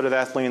little bit of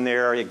ethylene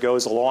there, it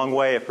goes a long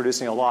way of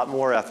producing a lot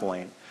more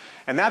ethylene.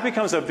 And that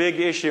becomes a big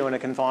issue in a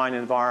confined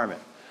environment.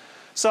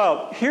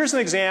 So here's an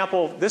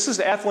example. This is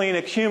ethylene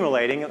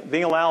accumulating,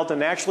 being allowed to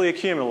naturally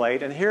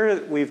accumulate. And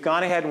here we've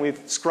gone ahead and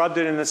we've scrubbed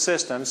it in the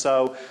system.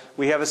 So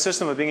we have a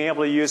system of being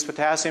able to use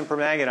potassium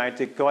permanganate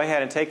to go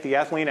ahead and take the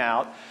ethylene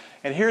out.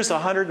 And here's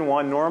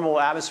 101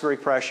 normal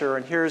atmospheric pressure,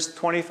 and here's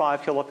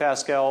 25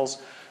 kilopascals,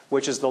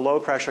 which is the low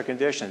pressure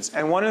conditions.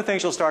 And one of the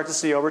things you'll start to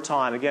see over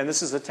time, again,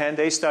 this is a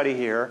 10-day study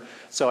here.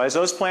 So as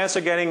those plants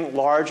are getting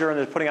larger and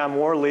they're putting on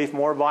more leaf,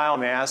 more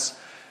biomass,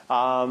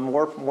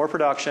 more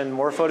production,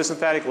 more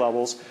photosynthetic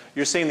levels,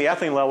 you're seeing the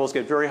ethylene levels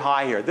get very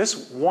high here.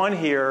 This one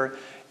here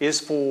is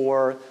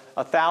for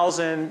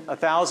 1,000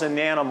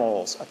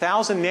 nanomoles.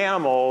 1,000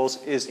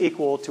 nanomoles is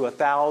equal to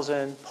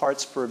 1,000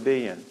 parts per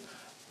billion.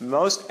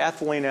 Most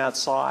ethylene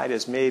outside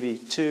is maybe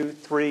 2,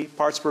 3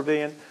 parts per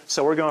billion.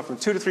 So we're going from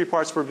 2 to 3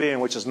 parts per billion,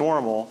 which is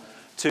normal,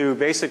 to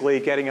basically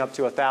getting up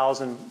to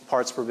 1,000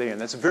 parts per billion.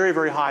 That's very,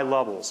 very high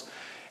levels.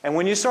 And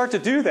when you start to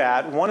do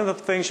that, one of the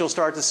things you'll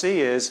start to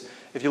see is,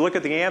 if you look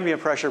at the ambient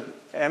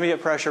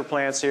pressure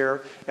plants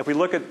here, if we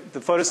look at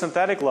the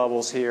photosynthetic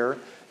levels here,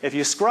 if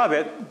you scrub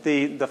it,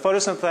 the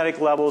photosynthetic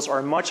levels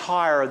are much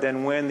higher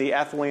than when the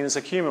ethylene is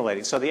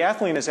accumulating. So the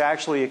ethylene is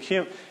actually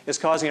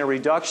causing a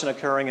reduction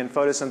occurring in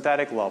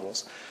photosynthetic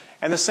levels.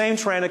 And the same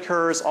trend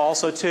occurs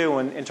also too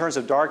in terms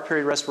of dark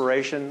period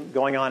respiration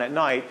going on at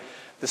night.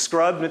 The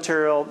scrubbed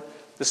material,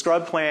 the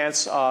scrub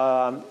plants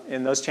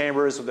in those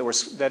chambers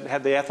that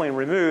had the ethylene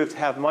removed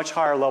have much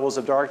higher levels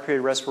of dark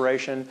period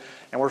respiration,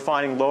 and we're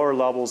finding lower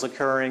levels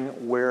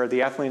occurring where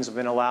the ethylenes have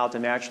been allowed to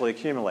naturally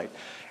accumulate.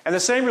 And the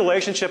same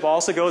relationship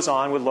also goes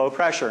on with low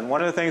pressure. And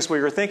one of the things we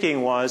were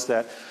thinking was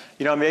that,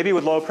 you know, maybe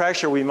with low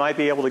pressure we might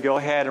be able to go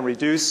ahead and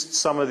reduce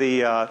some of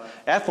the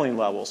ethylene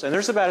levels. And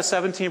there's about a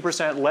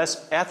 17%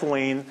 less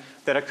ethylene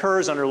that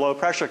occurs under low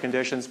pressure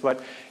conditions,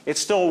 but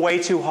it's still way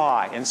too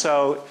high. And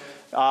so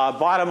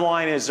bottom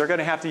line is they're going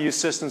to have to use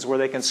systems where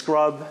they can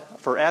scrub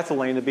for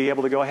ethylene to be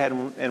able to go ahead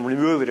and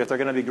remove it if they're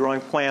going to be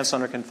growing plants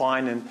under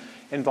confined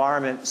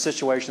environment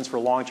situations for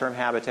long-term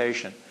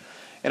habitation.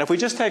 And if we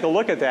just take a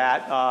look at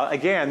that,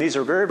 again, these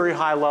are very, very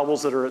high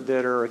levels that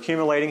are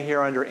accumulating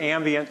here under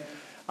ambient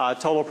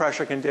total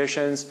pressure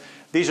conditions.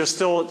 These are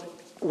still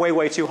way,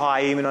 way too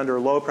high even under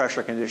low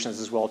pressure conditions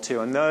as well too.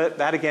 And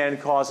that again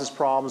causes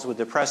problems with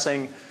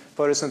depressing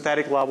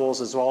photosynthetic levels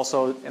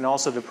and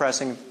also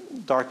depressing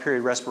dark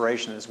period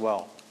respiration as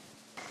well.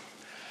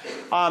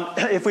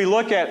 If we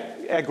look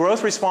at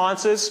growth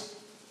responses,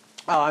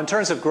 in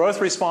terms of growth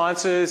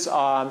responses,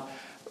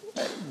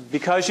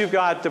 because you've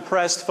got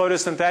depressed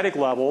photosynthetic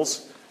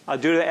levels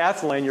due to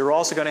ethylene, you're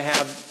also going to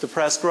have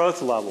depressed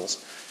growth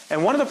levels.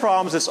 And one of the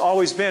problems that's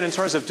always been in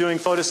terms of doing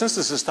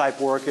photosynthesis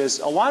type work is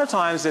a lot of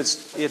times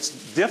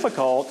it's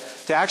difficult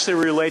to actually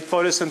relate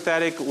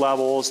photosynthetic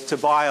levels to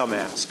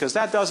biomass, because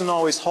that doesn't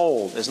always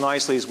hold as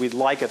nicely as we'd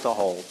like it to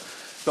hold.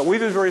 But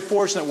we've been very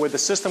fortunate with the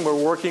system we're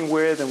working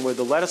with and with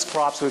the lettuce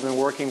crops we've been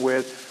working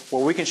with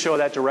where we can show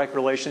that direct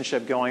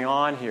relationship going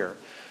on here.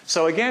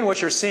 So again,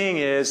 what you're seeing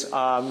is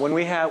when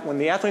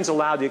the ethylene's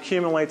allowed to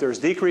accumulate, there's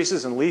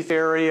decreases in leaf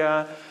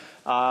area,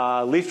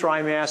 leaf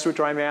dry mass, root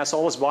dry mass,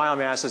 all this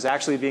biomass is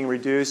actually being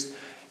reduced.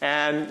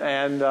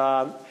 And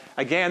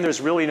again,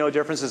 there's really no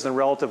differences in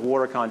relative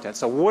water content.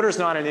 So water's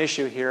not an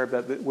issue here,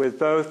 but with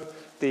both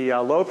the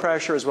low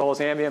pressure as well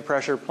as ambient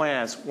pressure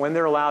plants, when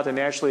they're allowed to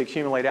naturally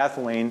accumulate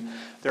ethylene,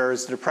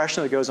 there's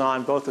depression that goes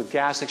on both with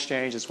gas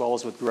exchange as well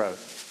as with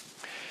growth.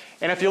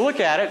 And if you look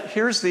at it,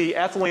 here's the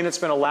ethylene that's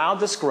been allowed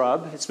to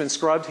scrub. It's been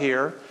scrubbed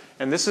here.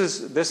 And this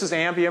is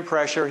ambient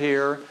pressure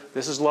here.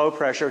 This is low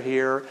pressure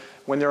here.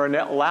 When they're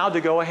allowed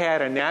to go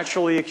ahead and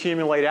naturally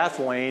accumulate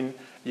ethylene,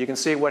 you can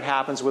see what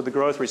happens with the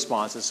growth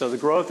responses. So the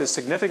growth is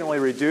significantly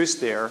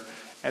reduced there,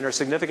 and there are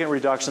significant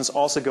reductions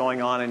also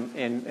going on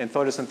in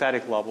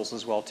photosynthetic levels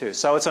as well too.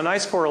 So it's a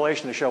nice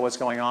correlation to show what's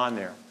going on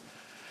there.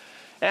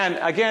 And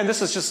again,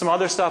 this is just some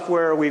other stuff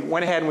where we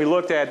went ahead and we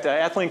looked at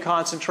ethylene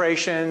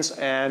concentrations,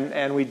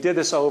 and we did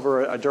this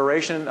over a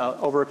duration,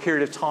 over a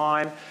period of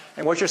time.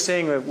 And what you're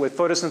seeing with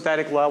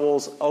photosynthetic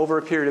levels over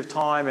a period of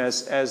time,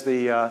 as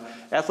the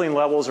ethylene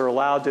levels are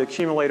allowed to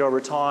accumulate over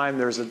time,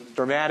 there's a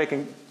dramatic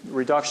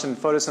reduction in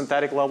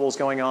photosynthetic levels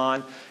going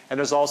on, and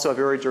there's also a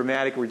very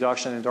dramatic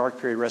reduction in dark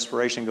period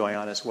respiration going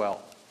on as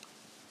well.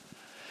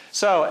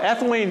 So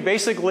ethylene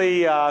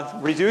basically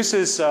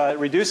reduces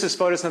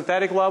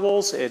photosynthetic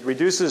levels. It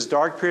reduces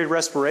dark period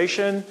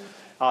respiration.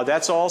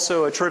 That's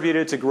also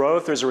attributed to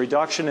growth. There's a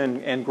reduction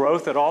in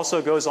growth that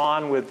also goes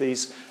on with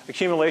these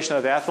accumulation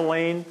of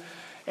ethylene.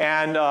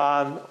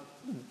 And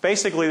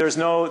basically there's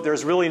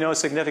really no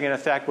significant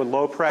effect with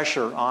low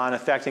pressure on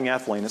affecting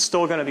ethylene. It's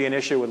still going to be an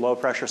issue with low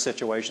pressure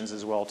situations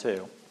as well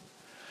too.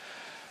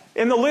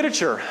 In the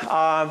literature,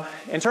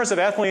 in terms of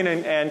ethylene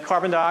and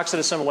carbon dioxide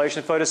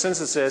assimilation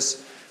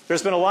photosynthesis,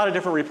 there's been a lot of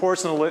different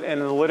reports in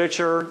the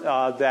literature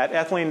that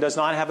ethylene does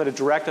not have a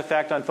direct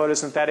effect on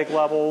photosynthetic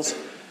levels.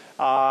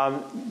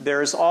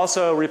 There's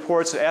also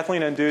reports that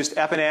ethylene-induced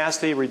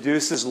epinasty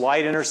reduces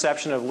light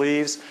interception of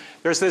leaves.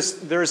 There's this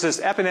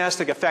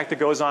epinastic effect that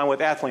goes on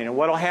with ethylene, and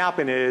what will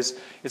happen is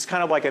it's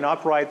kind of like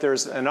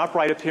there's an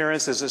upright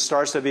appearance as it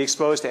starts to be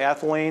exposed to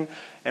ethylene,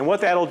 and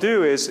what that'll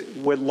do is,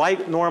 with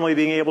light normally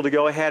being able to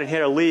go ahead and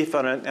hit a leaf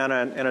in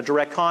a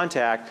direct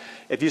contact,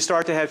 if you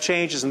start to have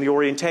changes in the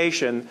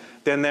orientation,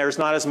 then there's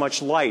not as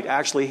much light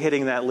actually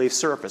hitting that leaf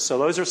surface. So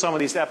those are some of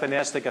these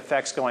epinastic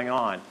effects going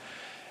on.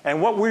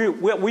 And what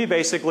we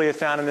basically have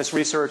found in this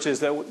research is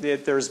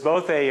that there's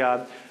both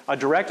a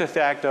direct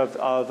effect of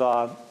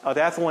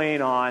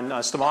ethylene on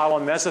stomatal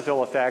and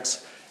mesophyll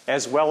effects,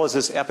 as well as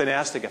this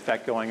epinastic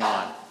effect going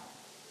on.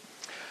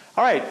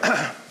 All right,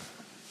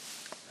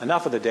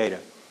 enough of the data.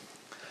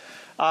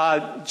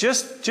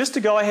 Just to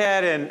go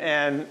ahead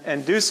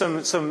and do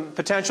some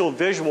potential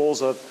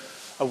visuals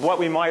of what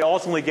we might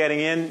ultimately getting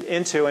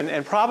into,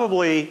 and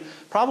probably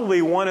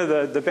one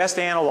of the best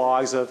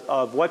analogs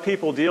of what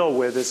people deal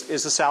with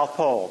is the South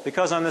Pole.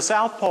 Because on the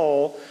South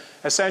Pole,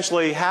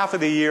 essentially half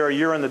of the year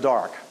you're in the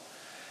dark.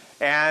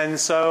 And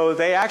so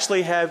they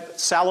actually have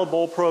salad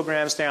bowl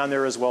programs down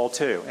there as well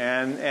too.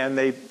 And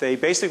they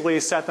basically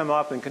set them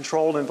up in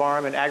controlled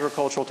environment,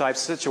 agricultural type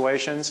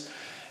situations.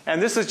 And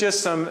this is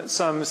just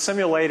some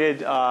simulated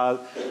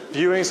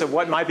viewings of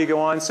what might be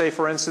going on. Say,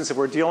 for instance, if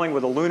we're dealing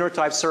with a lunar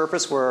type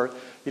surface where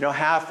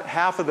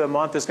half of the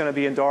month is going to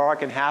be in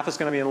dark and half is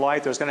going to be in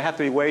light, there's going to have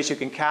to be ways you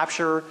can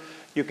capture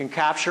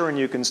and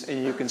you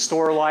can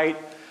store light.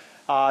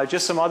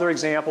 Just some other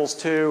examples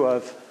too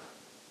of,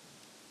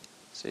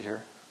 let's see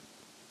here.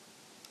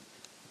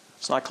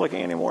 It's not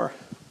clicking anymore.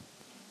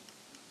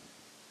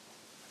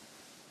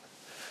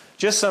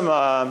 Just some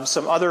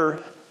other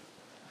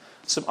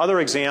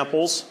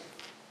examples.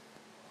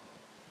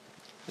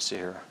 Let's see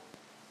here.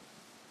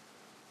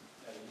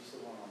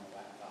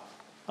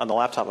 On the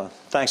laptop.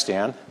 Thanks,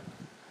 Dan.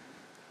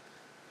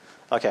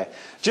 Okay,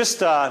 just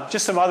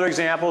some other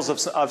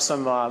examples of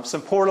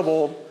some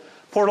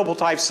portable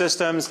type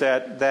systems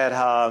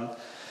that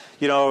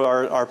you know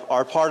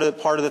are part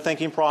of the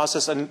thinking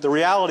process. And the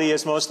reality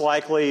is, most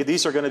likely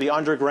these are going to be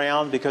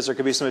underground because there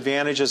could be some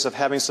advantages of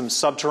having some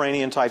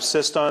subterranean type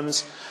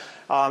systems.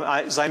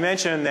 As I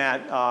mentioned,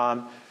 that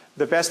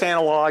the best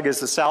analog is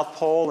the South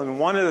Pole, and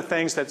one of the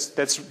things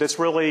that's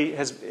really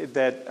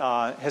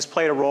has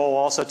played a role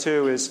also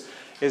too is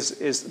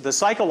the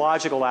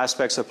psychological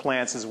aspects of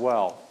plants as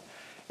well.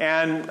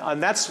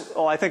 And that's,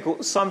 well, I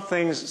think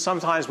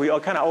sometimes we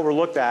kind of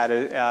overlook that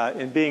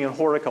in being in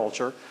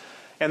horticulture.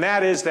 And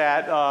that is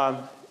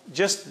that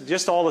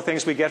just all the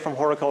things we get from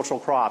horticultural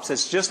crops.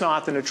 It's just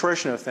not the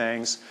nutrition of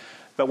things.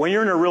 But when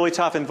you're in a really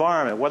tough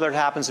environment, whether it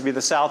happens to be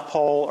the South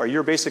Pole or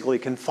you're basically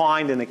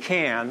confined in a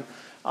can,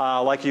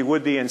 like you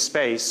would be in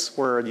space,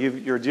 where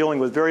you're dealing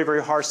with very,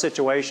 very harsh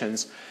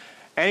situations,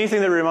 anything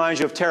that reminds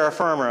you of terra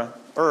firma,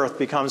 Earth,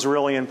 becomes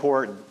really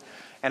important.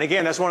 And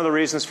again, that's one of the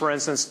reasons, for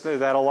instance,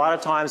 that a lot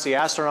of times the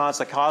astronauts,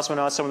 the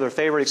cosmonauts, some of their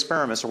favorite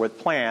experiments are with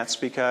plants,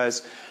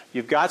 because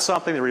you've got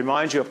something that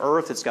reminds you of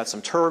Earth. It's got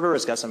some turgor,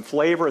 it's got some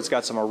flavor, it's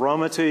got some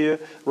aroma to you.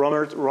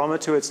 Aroma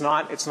to it. It's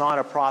not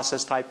a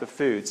processed type of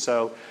food.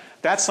 So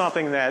that's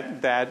something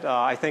that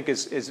I think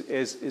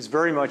is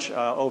very much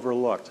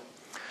overlooked.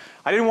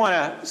 I didn't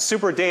want to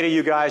super data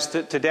you guys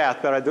to death,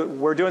 but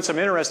we're doing some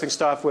interesting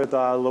stuff with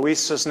Luis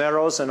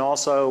Cisneros and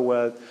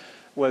also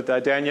with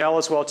Danielle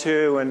as well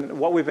too. And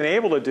what we've been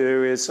able to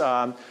do is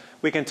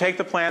we can take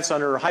the plants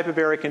under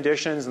hypobaric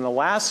conditions. In the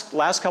last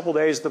couple of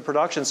days of the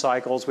production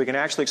cycles, we can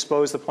actually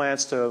expose the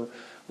plants to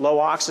low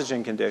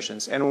oxygen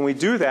conditions. And when we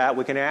do that,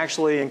 we can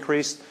actually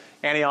increase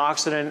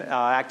antioxidant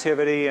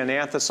activity and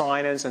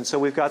anthocyanins. And so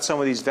we've got some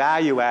of these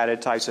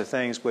value-added types of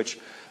things which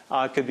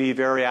could be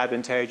very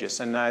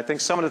advantageous. And I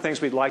think some of the things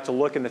we'd like to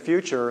look in the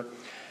future,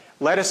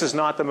 lettuce is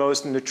not the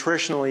most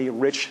nutritionally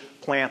rich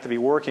plant to be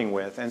working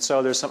with. And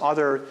so there's some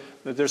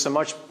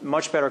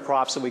much better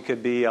crops that we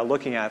could be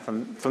looking at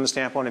from the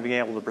standpoint of being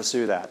able to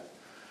pursue that.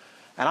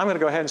 And I'm going to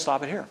go ahead and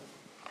stop it here.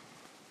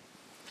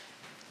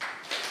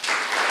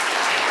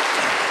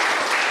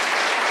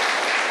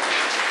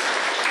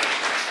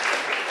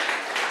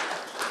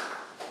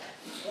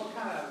 What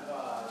kind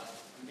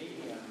of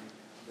medium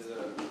do the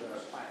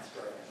plants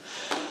grow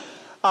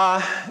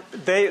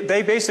in?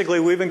 They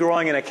basically, we've been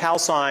growing in a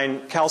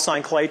calcine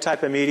clay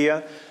type of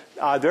media.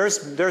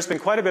 There's been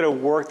quite a bit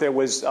of work that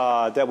was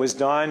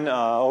done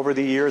over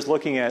the years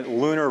looking at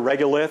lunar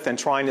regolith and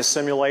trying to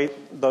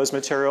simulate those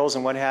materials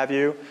and what have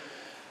you.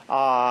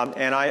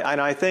 And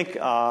I think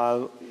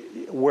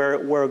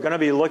we're going to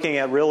be looking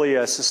at really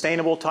a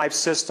sustainable type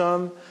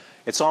system.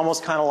 It's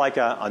almost kind of like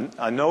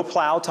a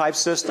no-plow type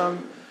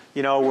system.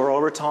 You know, where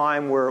over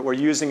time we're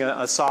using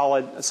a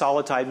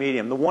solid type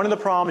medium. One of the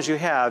problems you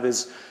have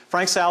is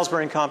Frank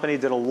Salisbury and company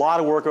did a lot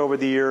of work over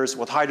the years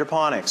with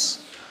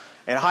hydroponics.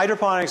 And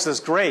hydroponics is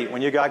great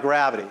when you got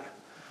gravity.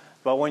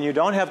 But when you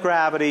don't have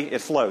gravity, it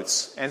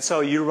floats. And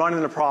so you run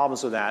into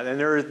problems with that. And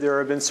there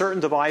have been certain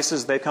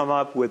devices they come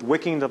up with,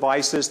 wicking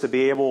devices to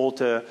be able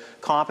to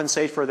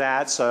compensate for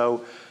that.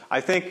 So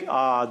I think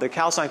the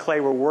calcine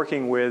clay we're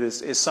working with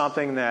is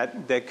something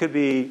that could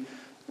be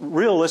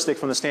realistic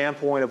from the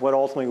standpoint of what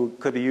ultimately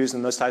could be used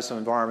in those types of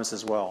environments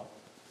as well.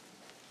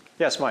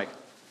 Yes, Mike?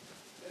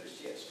 I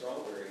noticed you had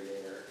strawberry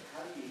there.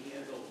 How do you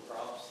handle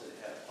crops that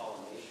have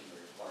pollination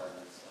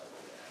requirements like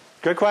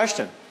that? Good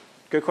question.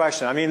 Good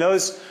question. I mean,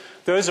 those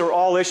are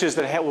all issues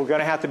that we're going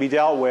to have to be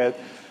dealt with.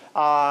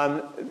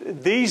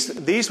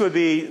 These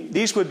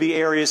would be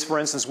areas, for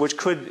instance, which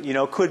could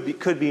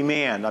be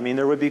manned. I mean,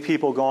 there would be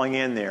people going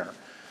in there.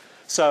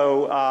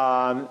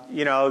 So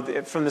you know,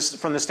 from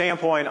the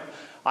standpoint,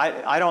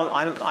 I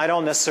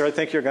don't necessarily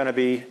think you're going to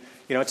be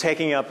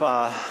taking up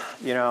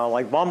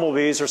like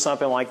bumblebees or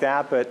something like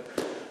that. But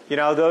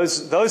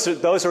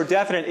those are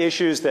definite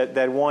issues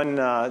that one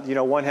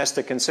one has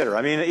to consider.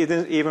 I mean,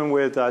 even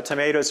with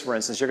tomatoes, for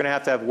instance, you're going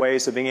to have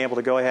ways of being able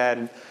to go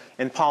ahead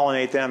and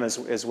pollinate them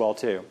as well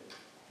too.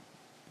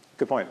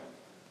 Good point.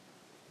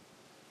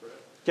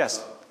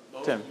 Yes,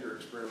 most Tim. of your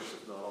experiments,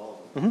 if not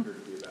all of them, appear to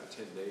be about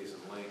 10 days in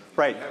length.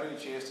 Right. Do you have any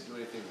chance to do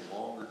anything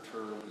longer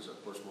term? Because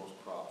of course most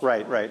crops.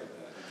 Right. Did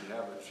you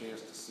have a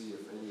chance to see if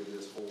any of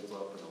this holds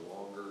up in a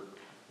longer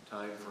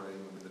time frame?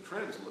 I mean, the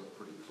trends look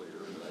pretty clear,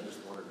 but I just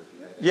wondered if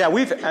you had. Yeah,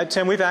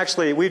 Tim,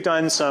 we've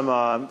done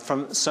some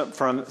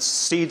from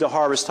seed to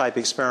harvest type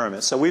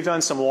experiments. So we've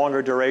done some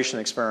longer duration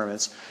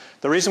experiments.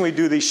 The reason we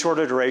do these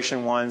shorter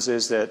duration ones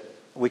is that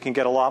we can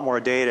get a lot more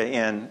data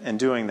in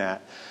doing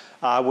that.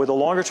 With the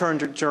longer term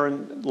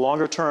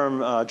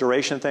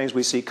duration things,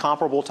 we see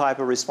comparable type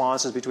of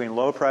responses between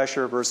low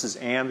pressure versus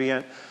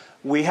ambient.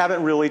 We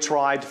haven't really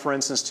tried, for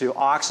instance, to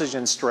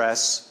oxygen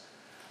stress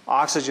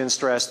oxygen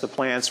stress the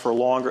plants for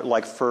longer,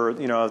 like for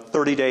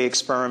 30-day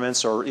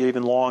experiments or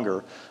even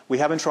longer. We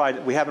haven't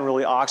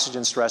really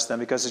oxygen stressed them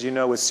because, as you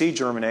know, with seed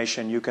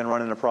germination, you can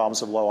run into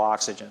problems of low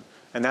oxygen.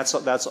 And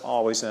that's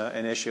always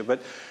an issue.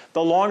 But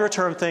the longer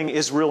term thing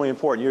is really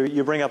important.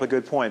 You bring up a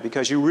good point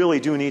because you really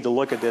do need to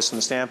look at this from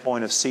the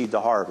standpoint of seed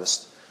to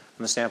harvest,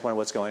 from the standpoint of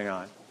what's going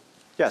on.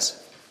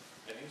 Yes?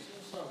 Have you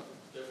seen some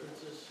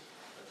differences,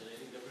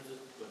 genetic differences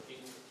between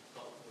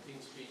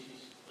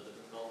species of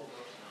different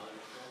cultivars and how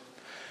they're grown?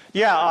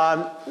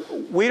 Yeah,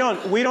 we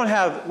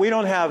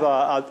don't have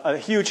a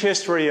huge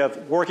history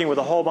of working with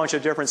a whole bunch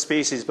of different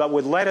species, but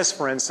with lettuce,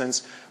 for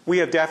instance, we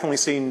have definitely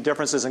seen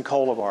differences in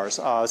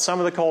cultivars. Some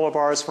of the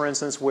cultivars, for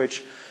instance,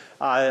 which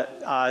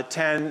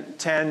tend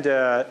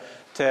to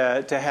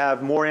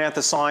have more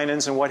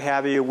anthocyanins and what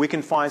have you, we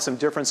can find some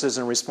differences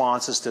in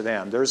responses to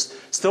them. There's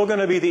still going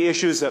to be the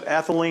issues of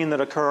ethylene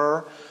that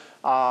occur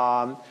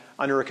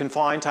under a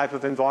confined type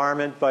of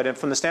environment, but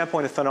from the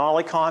standpoint of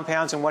phenolic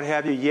compounds and what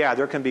have you, yeah,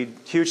 there can be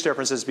huge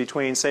differences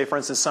between, say, for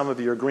instance, some of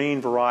your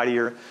green variety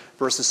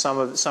versus some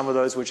of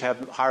those which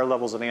have higher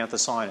levels of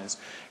anthocyanins.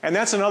 And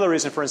that's another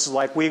reason, for instance,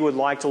 like we would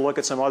like to look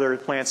at some other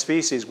plant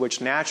species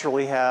which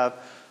naturally have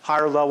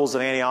higher levels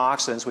of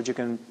antioxidants, which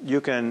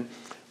you can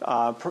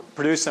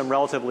produce them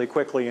relatively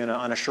quickly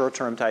on a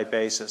short-term type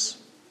basis.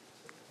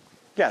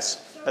 Yes,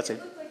 so that's it.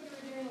 It looked like you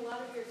were doing a lot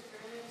of your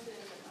experiments in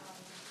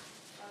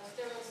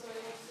sterile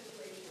soil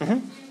situations. Mm-hmm.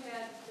 You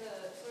had the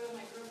soil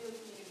microbial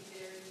community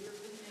there, you were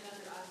putting it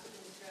under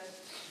oxygen stress.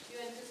 Do you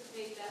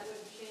anticipate that would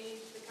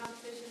change the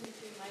competition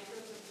between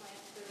microbes and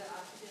plants for the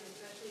oxygen,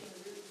 especially in the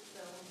root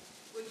zone?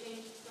 Would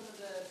change some of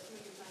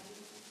your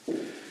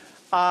findings?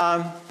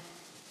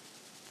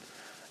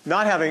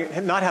 Not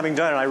having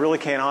done it, I really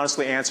can't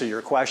honestly answer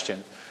your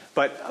question.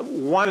 But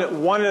one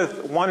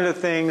of the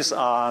things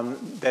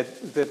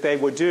that they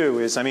would do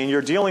is, I mean,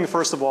 you're dealing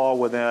first of all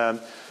with an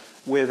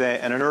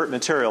inert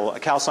material, a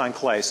calcined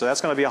clay, so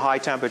that's going to be a high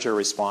temperature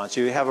response.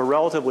 You have a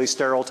relatively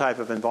sterile type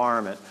of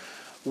environment.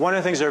 One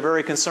of the things they're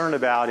very concerned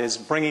about is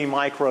bringing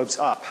microbes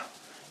up,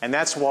 and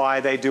that's why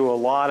they put a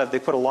lot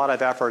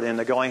of effort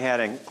into going ahead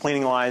and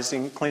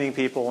cleaning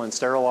people and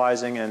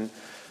sterilizing and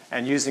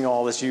using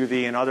all this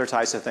UV and other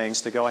types of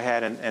things to go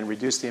ahead and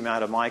reduce the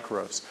amount of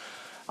microbes.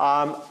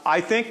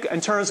 I think in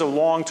terms of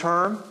long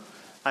term,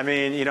 I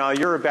mean,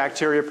 you're a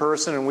bacteria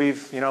person and we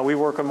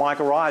work with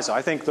mycorrhiza.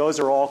 I think those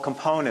are all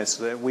components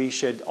that we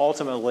should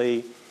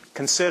ultimately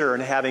consider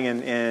in having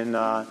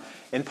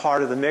in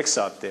part of the mix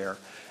up there.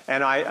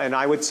 And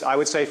I would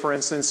say, for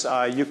instance,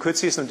 you could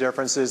see some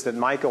differences that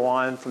might go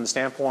on from the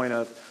standpoint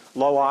of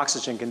low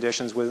oxygen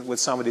conditions with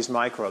some of these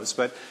microbes.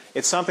 But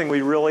it's something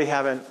we really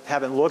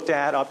haven't looked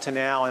at up to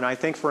now. And I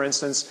think, for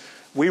instance,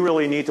 we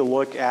really need to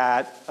look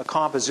at a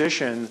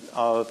composition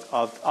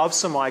of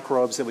some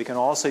microbes that we can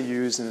also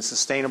use in a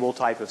sustainable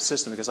type of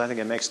system, because I think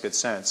it makes good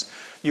sense.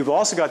 You've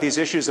also got these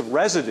issues of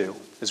residue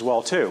as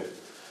well, too.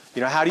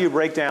 How do you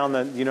break down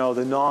the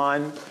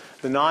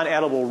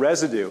non-edible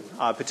residue,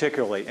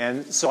 particularly?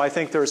 And so I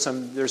think there's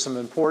some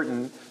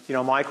important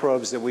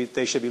microbes that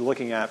they should be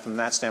looking at from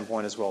that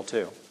standpoint as well,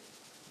 too.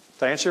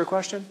 Did I answer your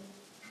question?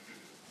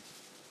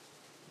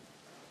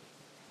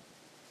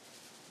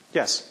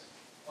 Yes.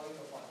 What is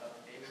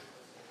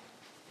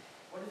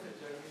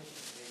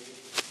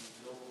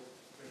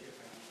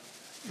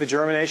The the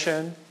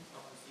germination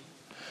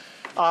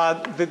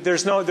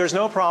germination? There's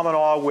no problem at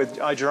all with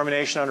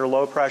germination under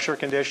low pressure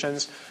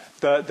conditions.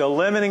 The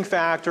limiting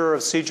factor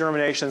of seed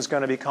germination is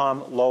going to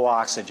become low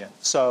oxygen.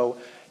 So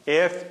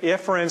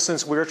if for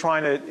instance we try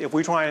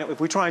and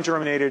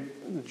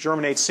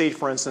germinate seed,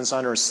 for instance,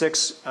 under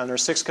 6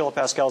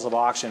 kilopascals of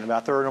oxygen,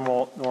 about third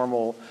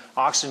normal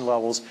oxygen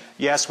levels,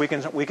 yes, we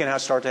can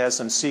start to have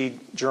some seed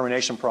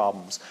germination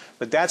problems.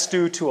 But that's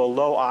due to a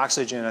low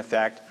oxygen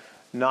effect,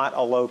 not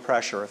a low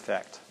pressure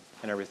effect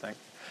and everything.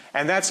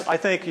 And that's, I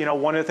think,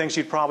 one of the things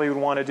you probably would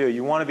want to do.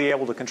 You want to be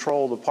able to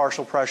control the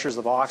partial pressures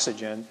of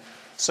oxygen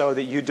so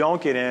that you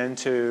don't get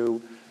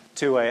into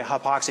a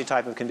hypoxia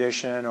type of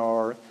condition,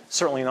 or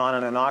certainly not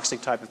an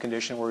anoxic type of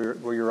condition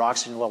where your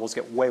oxygen levels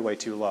get way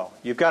too low.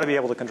 You've got to be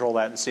able to control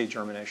that in seed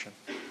germination.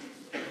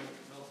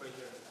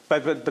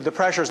 But the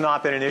pressure has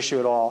not been an issue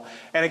at all.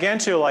 And again,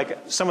 too, like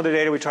some of the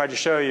data we tried to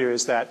show you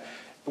is that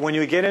when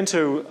you get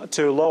into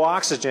low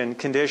oxygen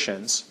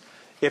conditions,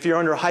 if you're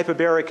under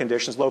hypobaric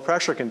conditions, low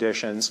pressure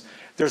conditions,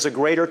 there's a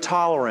greater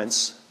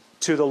tolerance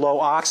to the low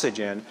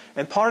oxygen,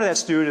 and part of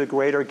that's due to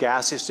greater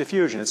gaseous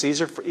diffusion. It's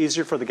easier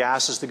for the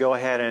gases to go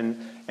ahead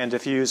and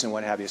diffuse and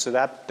what have you. So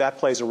that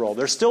plays a role.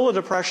 There's still a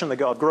depression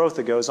of growth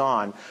that goes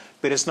on,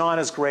 but it's not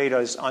as great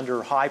as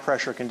under high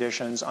pressure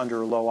conditions,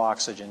 under low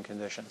oxygen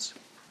conditions.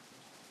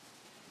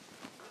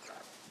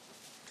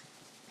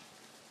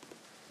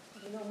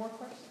 No more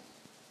questions?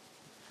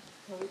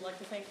 Well, we'd like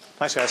to thank.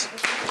 Thanks, guys.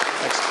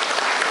 Thanks.